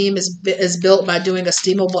 Self-esteem is built by doing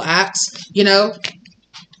esteemable acts. You know,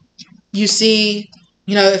 you see,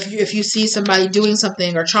 you know, if you see somebody doing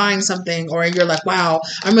something or trying something, or you're like, wow,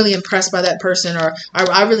 I'm really impressed by that person, or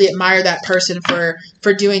I really admire that person for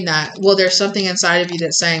doing that. Well, there's something inside of you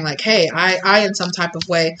that's saying like, hey, I in some type of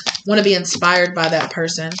way want to be inspired by that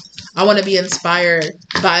person. I want to be inspired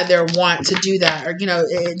by their want to do that. Or, you know,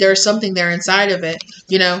 there's something there inside of it,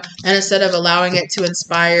 you know, and instead of allowing it to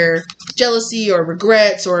inspire jealousy or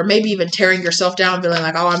regrets, or maybe even tearing yourself down, feeling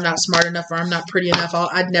like, oh, I'm not smart enough, or I'm not pretty enough,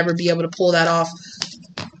 I'd never be able to pull that off.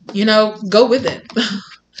 You know, go with it.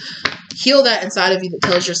 Heal that inside of you that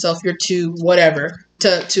tells yourself you're too whatever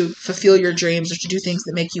to fulfill your dreams or to do things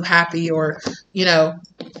that make you happy, or, you know,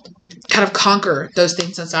 kind of conquer those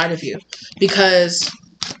things inside of you. Because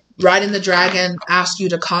riding the dragon asks you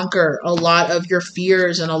to conquer a lot of your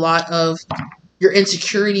fears and a lot of your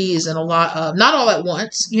insecurities and a lot of, not all at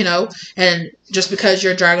once, you know, and just because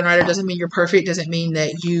you're a dragon rider doesn't mean you're perfect, doesn't mean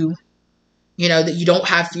that you know, that you don't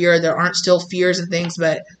have fear. There aren't still fears and things,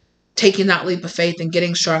 but taking that leap of faith and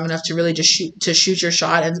getting strong enough to really just shoot your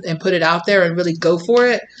shot and put it out there and really go for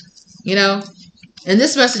it, you know. And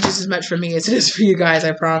this message is as much for me as it is for you guys,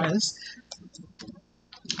 I promise.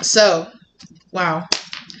 So, wow.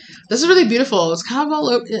 This is really beautiful. It was kind of all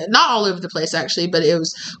over, not all over the place actually, but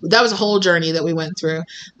that was a whole journey that we went through.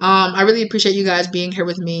 I really appreciate you guys being here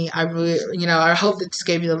with me. I really, you know, I hope that this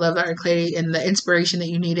gave you the love, light, and clarity and the inspiration that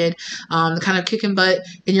you needed, the kind of kicking butt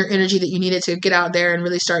in your energy that you needed to get out there and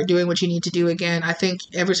really start doing what you need to do again. I thank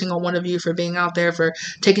every single one of you for being out there, for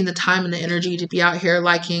taking the time and the energy to be out here,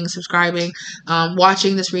 liking, subscribing,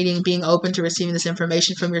 watching this reading, being open to receiving this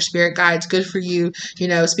information from your spirit guides. Good for you. You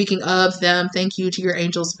know, speaking of them, thank you to your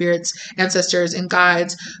angel spirits, ancestors, and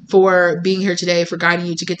guides for being here today, for guiding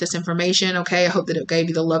you to get this information. Okay, I hope that it gave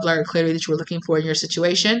you the love, light, and clarity that you were looking for in your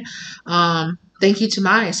situation. Thank you to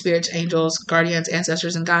my spirits, angels, guardians,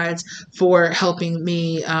 ancestors, and guides for helping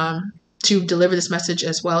me to deliver this message,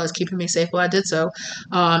 as well as keeping me safe while I did so.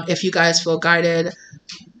 If you guys feel guided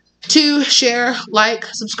to share, like,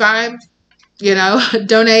 subscribe, you know,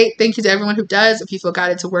 donate. Thank you to everyone who does. If you feel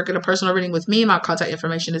guided to work in a personal reading with me, my contact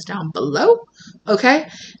information is down below. Okay.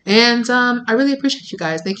 And I really appreciate you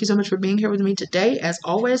guys. Thank you so much for being here with me today, as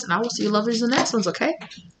always. And I will see you lovelies in the next ones. Okay.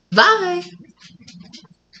 Bye.